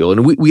that skill.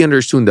 And we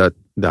understood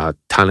that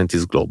talent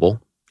is global,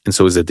 and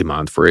so is the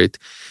demand for it.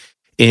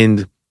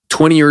 And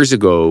 20 years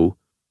ago,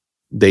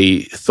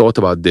 they thought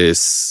about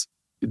this.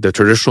 The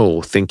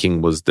traditional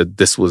thinking was that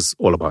this was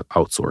all about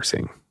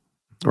outsourcing,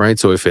 right?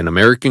 So if an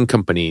American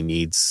company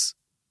needs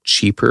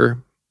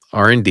cheaper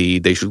R&D,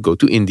 they should go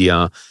to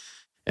India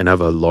and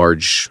have a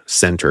large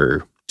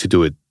center to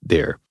do it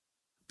there.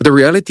 But the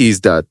reality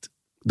is that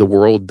the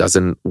world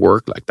doesn't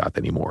work like that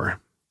anymore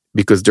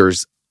because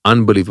there's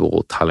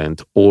unbelievable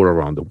talent all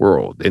around the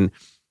world. And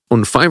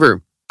on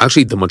Fiverr,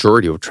 actually the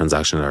majority of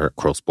transactions are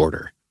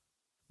cross-border.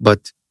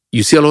 But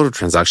you see a lot of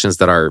transactions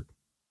that are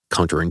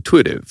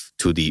counterintuitive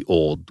to the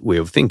old way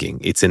of thinking.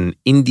 It's an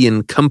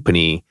Indian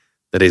company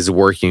that is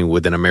working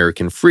with an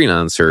American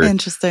freelancer.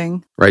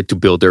 Interesting. Right, to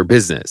build their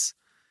business.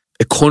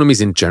 Economies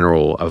in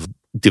general have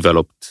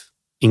developed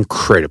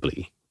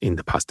incredibly in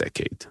the past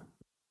decade.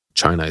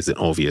 China is an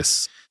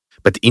obvious,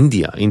 but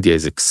India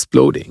is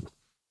exploding.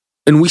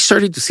 And we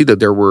started to see that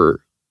there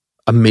were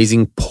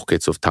amazing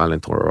pockets of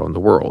talent all around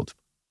the world.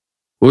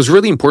 What was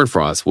really important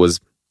for us was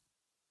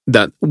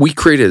that we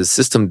created a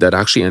system that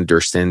actually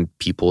understands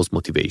people's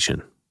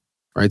motivation,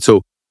 right?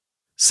 So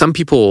some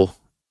people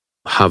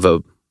have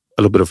a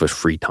little bit of a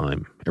free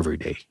time every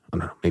day, I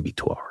don't know, maybe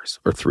 2 hours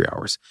or 3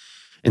 hours.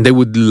 And they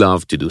would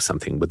love to do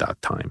something with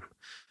that time.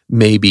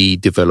 Maybe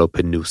develop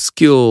a new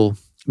skill,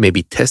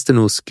 maybe test a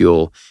new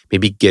skill,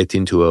 maybe get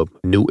into a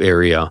new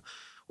area,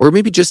 or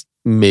maybe just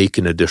make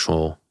an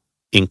additional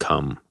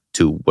income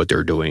to what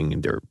they're doing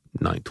in their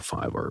 9 to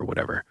 5 or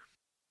whatever.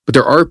 But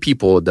there are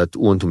people that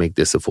want to make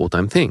this a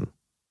full-time thing.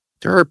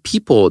 There are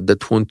people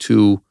that want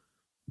to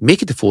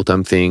make it a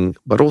full-time thing,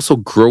 but also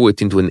grow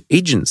it into an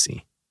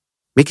agency,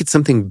 make it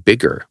something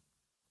bigger.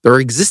 There are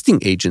existing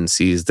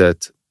agencies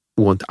that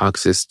want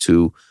access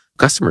to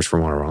customers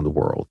from all around the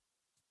world.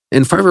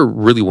 And Fiverr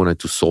really wanted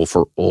to solve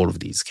for all of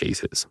these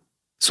cases.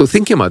 So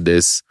thinking about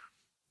this,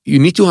 you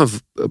need to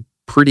have a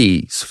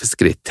pretty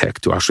sophisticated tech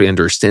to actually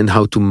understand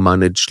how to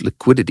manage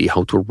liquidity,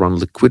 how to run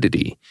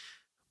liquidity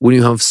when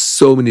you have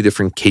so many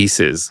different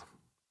cases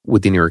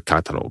within your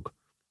catalog,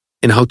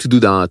 and how to do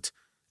that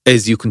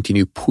as you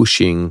continue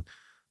pushing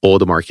all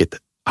the market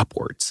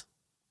upwards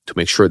to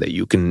make sure that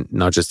you can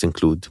not just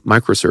include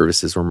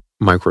microservices or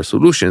micro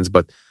solutions,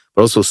 but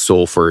also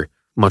solve for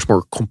much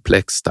more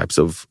complex types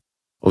of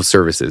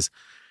services.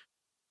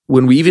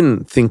 When we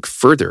even think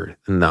further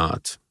than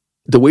that,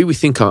 the way we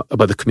think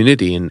about the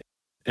community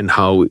and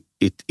how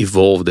it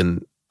evolved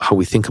and how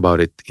we think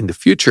about it in the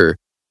future,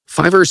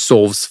 Fiverr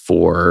solves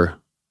for,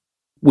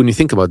 when you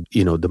think about,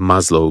 the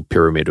Maslow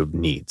pyramid of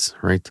needs,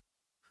 right?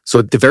 So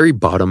at the very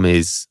bottom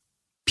is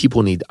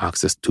people need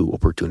access to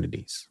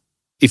opportunities.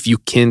 If you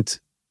can't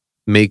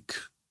make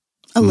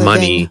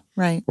money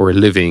right, or a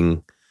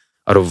living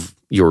out of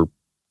your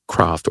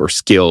craft or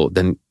skill,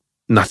 then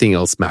nothing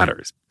else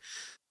matters.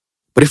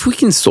 But if we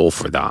can solve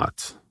for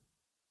that,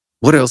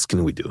 what else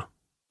can we do?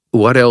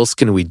 What else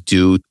can we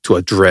do to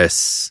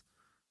address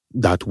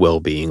that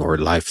well-being or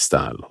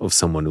lifestyle of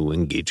someone who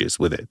engages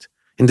with it?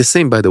 And the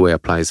same, by the way,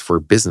 applies for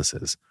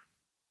businesses.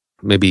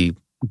 Maybe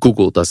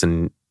Google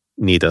doesn't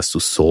need us to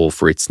solve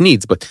for its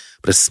needs, but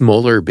a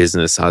smaller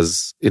business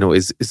has,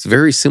 is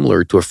very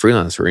similar to a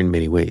freelancer in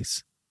many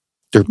ways.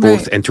 They're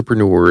both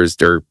entrepreneurs.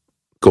 They're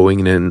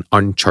going in an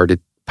uncharted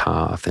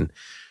path. And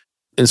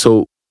And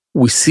so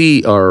we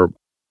see our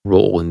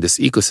role in this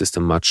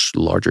ecosystem much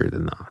larger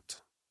than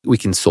that. We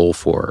can solve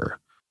for,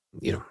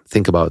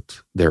 think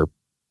about their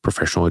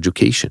professional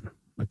education.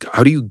 Like,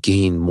 how do you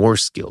gain more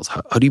skills?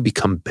 How do you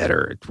become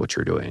better at what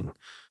you're doing?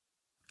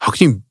 How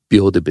can you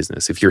build a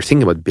business? If you're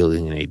thinking about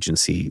building an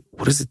agency,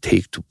 what does it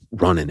take to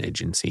run an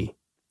agency?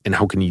 And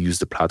how can you use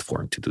the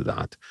platform to do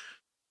that?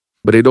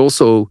 But it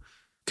also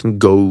can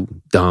go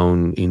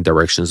down in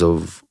directions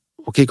of,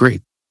 okay,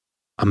 great,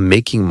 I'm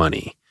making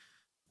money.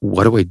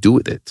 What do I do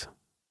with it?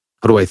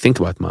 How do I think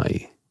about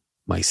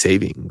my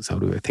savings? How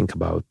do I think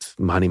about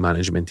money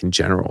management in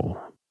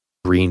general,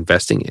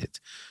 reinvesting it?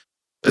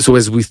 So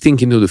as we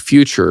think into the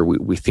future,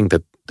 we think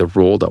that the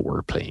role that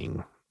we're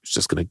playing is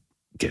just going to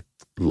get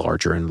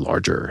larger and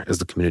larger as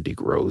the community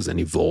grows and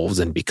evolves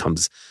and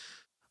becomes,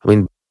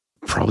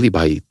 probably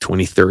by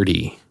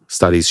 2030,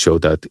 studies show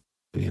that,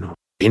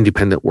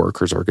 independent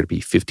workers are going to be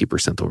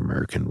 50% of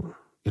American,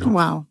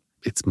 Wow.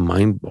 It's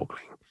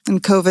mind-boggling.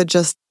 And COVID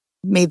just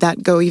made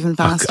that go even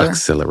faster.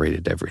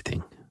 Accelerated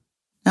everything.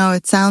 Now,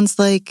 it sounds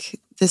like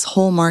this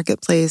whole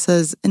marketplace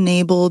has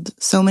enabled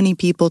so many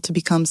people to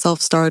become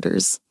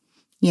self-starters,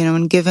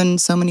 and given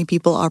so many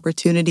people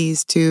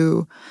opportunities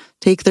to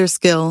take their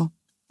skill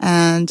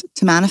and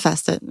to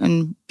manifest it.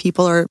 And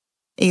people are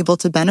able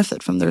to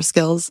benefit from their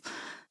skills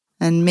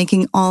and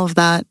making all of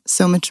that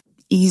so much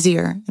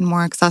easier and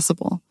more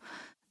accessible.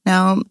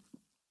 Now,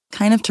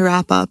 kind of to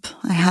wrap up,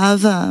 I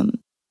have a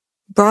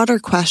broader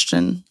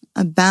question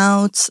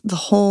about the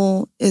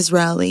whole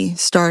Israeli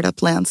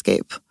startup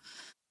landscape.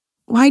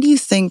 Why do you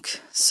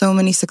think so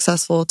many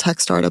successful tech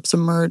startups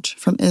emerge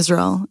from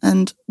Israel?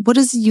 And what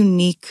is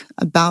unique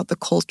about the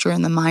culture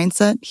and the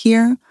mindset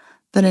here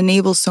that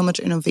enables so much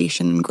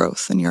innovation and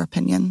growth, in your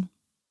opinion?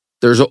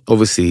 There's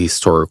obviously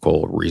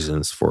historical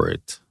reasons for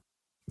it.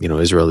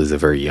 Israel is a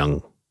very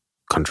young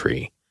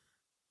country.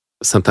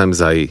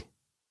 Sometimes I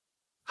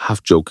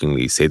half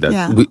jokingly say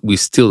that we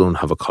still don't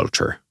have a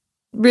culture.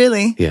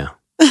 Really? Yeah.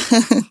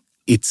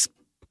 It's,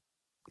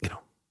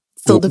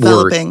 still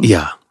developing.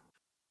 Yeah.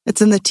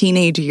 It's in the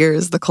teenage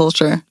years, the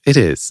culture. It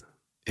is.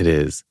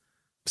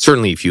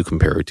 Certainly if you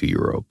compare it to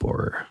Europe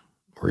or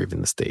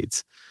even the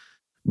States.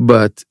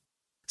 But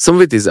some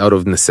of it is out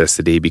of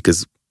necessity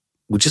because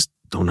we just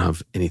don't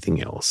have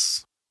anything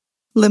else.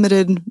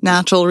 Limited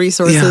natural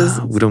resources.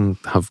 Yeah, we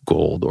don't have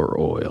gold or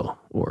oil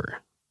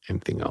or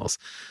anything else.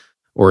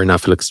 Or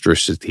enough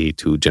electricity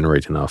to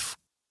generate enough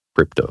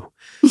crypto.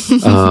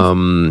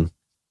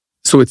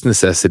 So it's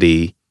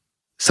necessity.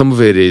 Some of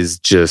it is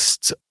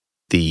just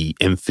the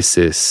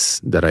emphasis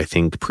that I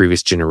think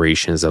previous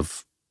generations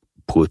have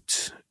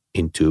put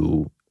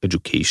into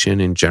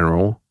education in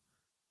general,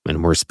 and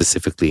more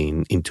specifically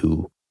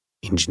into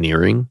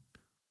engineering.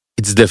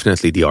 It's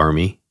definitely the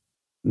army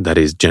that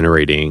is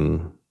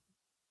generating,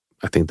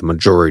 I think, the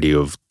majority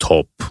of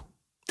top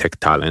tech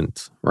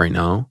talent right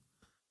now.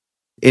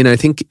 And I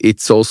think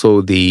it's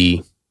also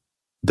the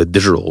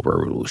digital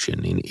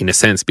revolution in a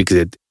sense,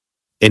 because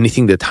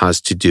anything that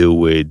has to do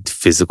with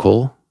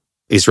physical,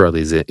 Israel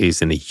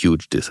is in a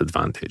huge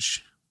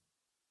disadvantage.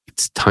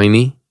 It's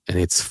tiny and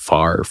it's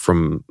far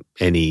from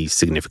any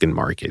significant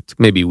market,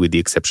 maybe with the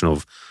exception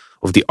of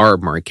the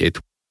Arab market,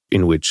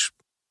 in which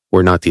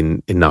we're not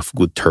in enough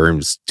good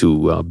terms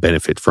to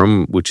benefit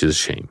from, which is a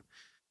shame.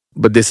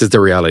 But this is the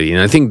reality.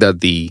 And I think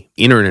that the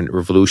internet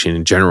revolution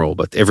in general,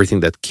 but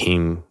everything that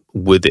came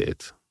with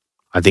it,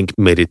 I think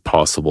made it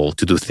possible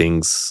to do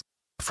things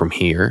from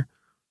here.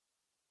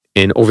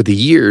 And over the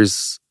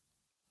years,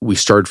 we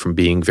started from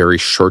being very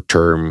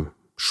short-term,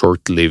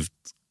 short-lived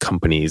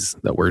companies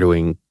that were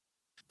doing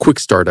quick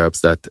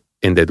startups that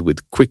ended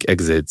with quick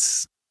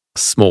exits,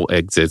 small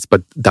exits.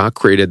 But that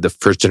created the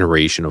first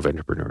generation of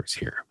entrepreneurs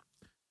here,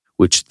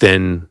 which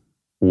then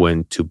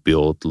went to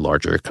build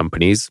larger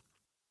companies.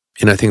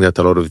 And I think that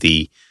a lot of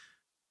the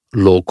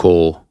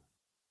local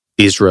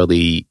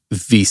Israeli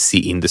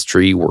VC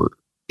industry were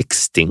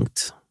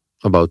extinct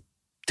about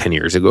 10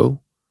 years ago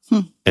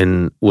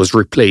and was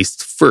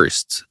replaced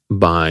first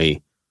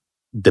by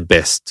the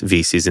best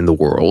VCs in the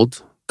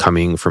world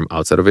coming from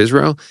outside of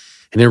Israel.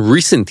 And in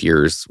recent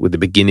years, with the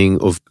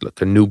beginning of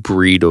a new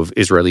breed of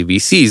Israeli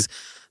VCs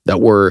that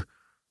were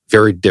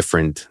very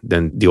different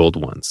than the old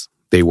ones.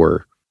 They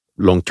were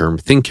long-term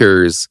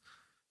thinkers,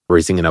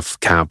 raising enough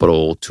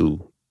capital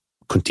to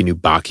continue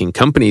backing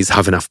companies,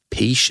 have enough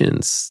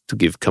patience to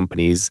give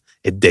companies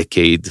a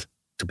decade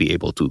to be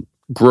able to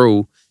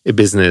grow a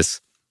business.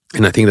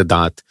 And I think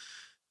that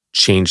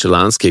changed the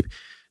landscape.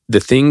 The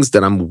things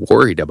that I'm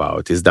worried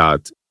about is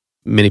that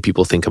many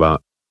people talk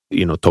about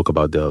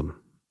the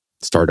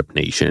startup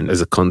nation as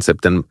a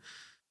concept. And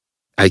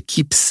I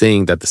keep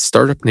saying that the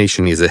startup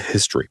nation is a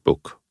history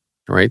book,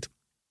 right?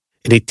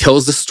 And it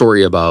tells the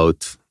story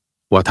about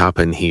what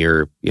happened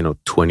here,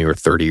 20 or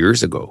 30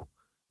 years ago.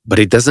 But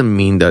it doesn't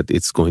mean that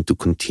it's going to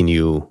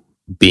continue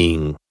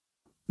being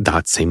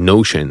that same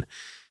notion.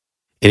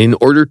 And in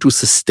order to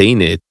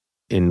sustain it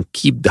and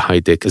keep the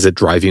high tech as a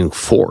driving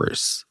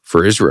force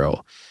for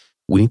Israel,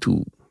 we need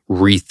to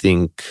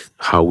rethink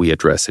how we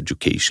address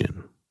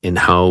education and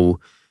how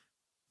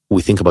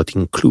we think about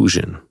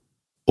inclusion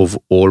of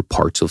all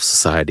parts of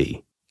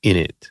society in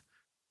it.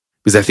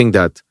 Because I think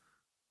that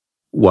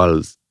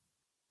while,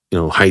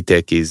 high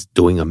tech is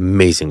doing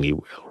amazingly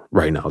well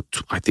right now,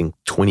 I think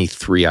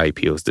 23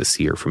 IPOs this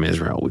year from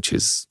Israel, which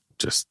is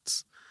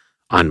just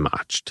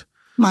unmatched.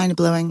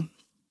 Mind-blowing.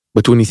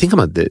 But when you think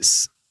about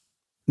this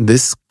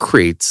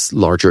creates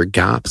larger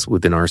gaps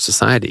within our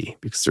society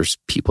because there's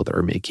people that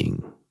are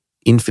making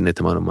infinite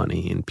amount of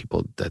money and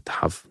people that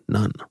have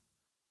none.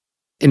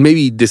 And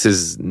maybe this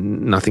is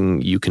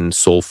nothing you can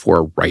solve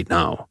for right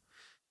now.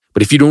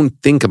 But if you don't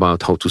think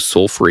about how to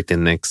solve for it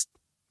in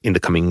the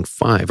coming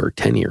 5 or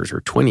 10 years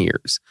or 20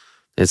 years,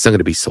 it's not going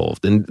to be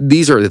solved. And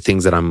these are the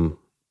things that I'm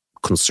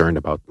concerned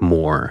about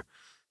more.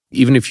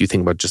 Even if you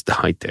think about just the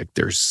high tech,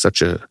 there's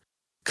such a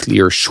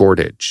clear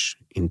shortage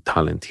in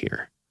talent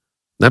here.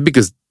 Not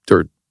because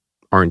there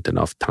aren't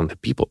enough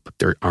talented people, but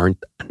there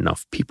aren't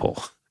enough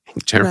people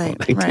in general.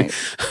 Right.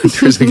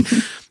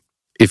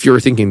 If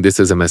you're thinking this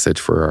is a message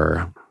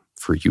for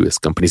US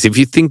companies, if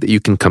you think that you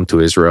can come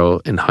to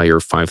Israel and hire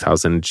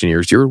 5,000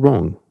 engineers, you're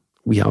wrong.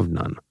 We have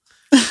none.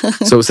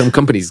 So some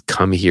companies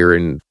come here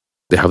and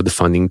they have the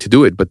funding to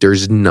do it, but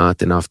there's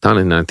not enough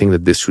talent. And I think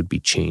that this should be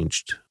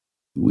changed.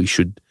 We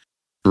should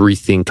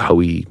rethink how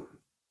we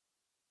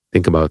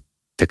think about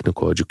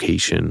technical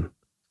education,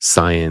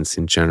 science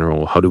in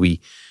general. How do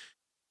we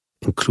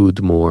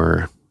include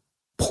more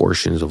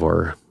portions of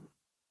our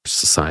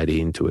society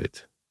into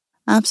it?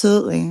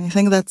 Absolutely. I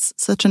think that's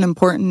such an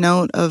important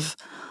note of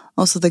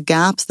also the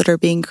gaps that are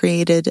being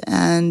created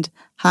and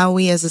how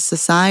we as a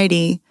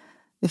society,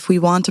 if we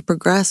want to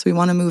progress, we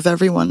want to move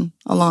everyone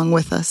along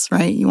with us,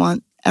 right? You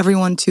want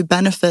everyone to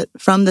benefit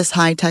from this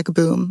high-tech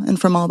boom and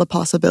from all the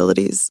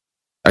possibilities.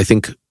 I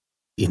think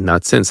in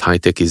that sense,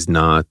 high-tech is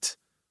not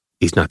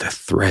a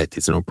threat,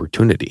 it's an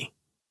opportunity.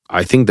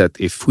 I think that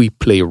if we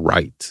play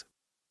right,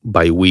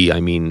 by we,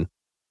 I mean,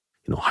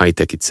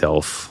 high-tech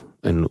itself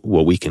and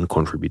what we can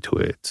contribute to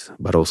it,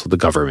 but also the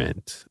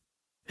government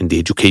and the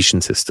education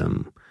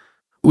system,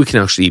 we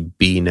can actually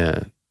be in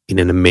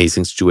an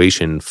amazing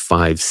situation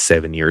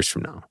 5-7 years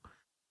from now.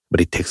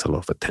 But it takes a lot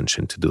of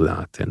attention to do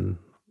that. And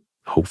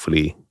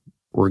hopefully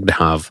we're going to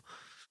have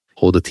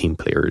all the team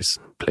players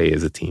play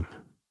as a team.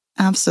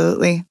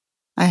 Absolutely.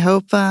 I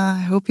hope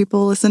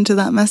people listen to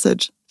that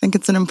message. I think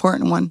it's an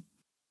important one.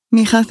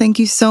 Micha, thank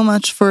you so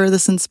much for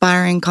this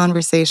inspiring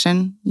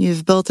conversation.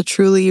 You've built a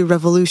truly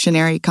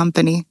revolutionary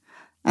company,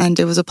 and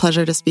it was a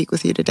pleasure to speak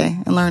with you today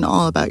and learn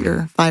all about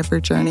your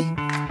Fiverr journey.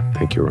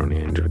 Thank you, Ronnie.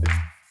 I enjoyed it.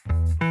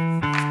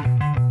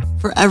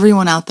 For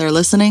everyone out there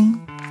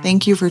listening,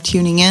 thank you for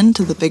tuning in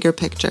to The Bigger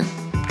Picture.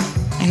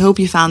 I hope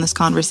you found this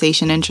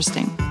conversation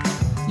interesting.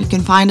 You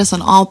can find us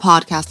on all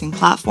podcasting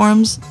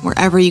platforms,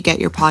 wherever you get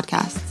your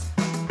podcasts.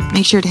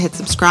 Make sure to hit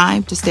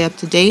subscribe to stay up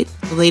to date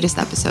with the latest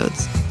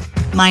episodes.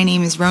 My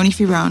name is Roni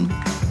Firon.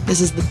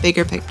 This is The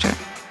Bigger Picture,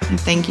 and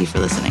thank you for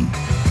listening.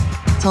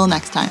 Till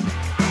next time.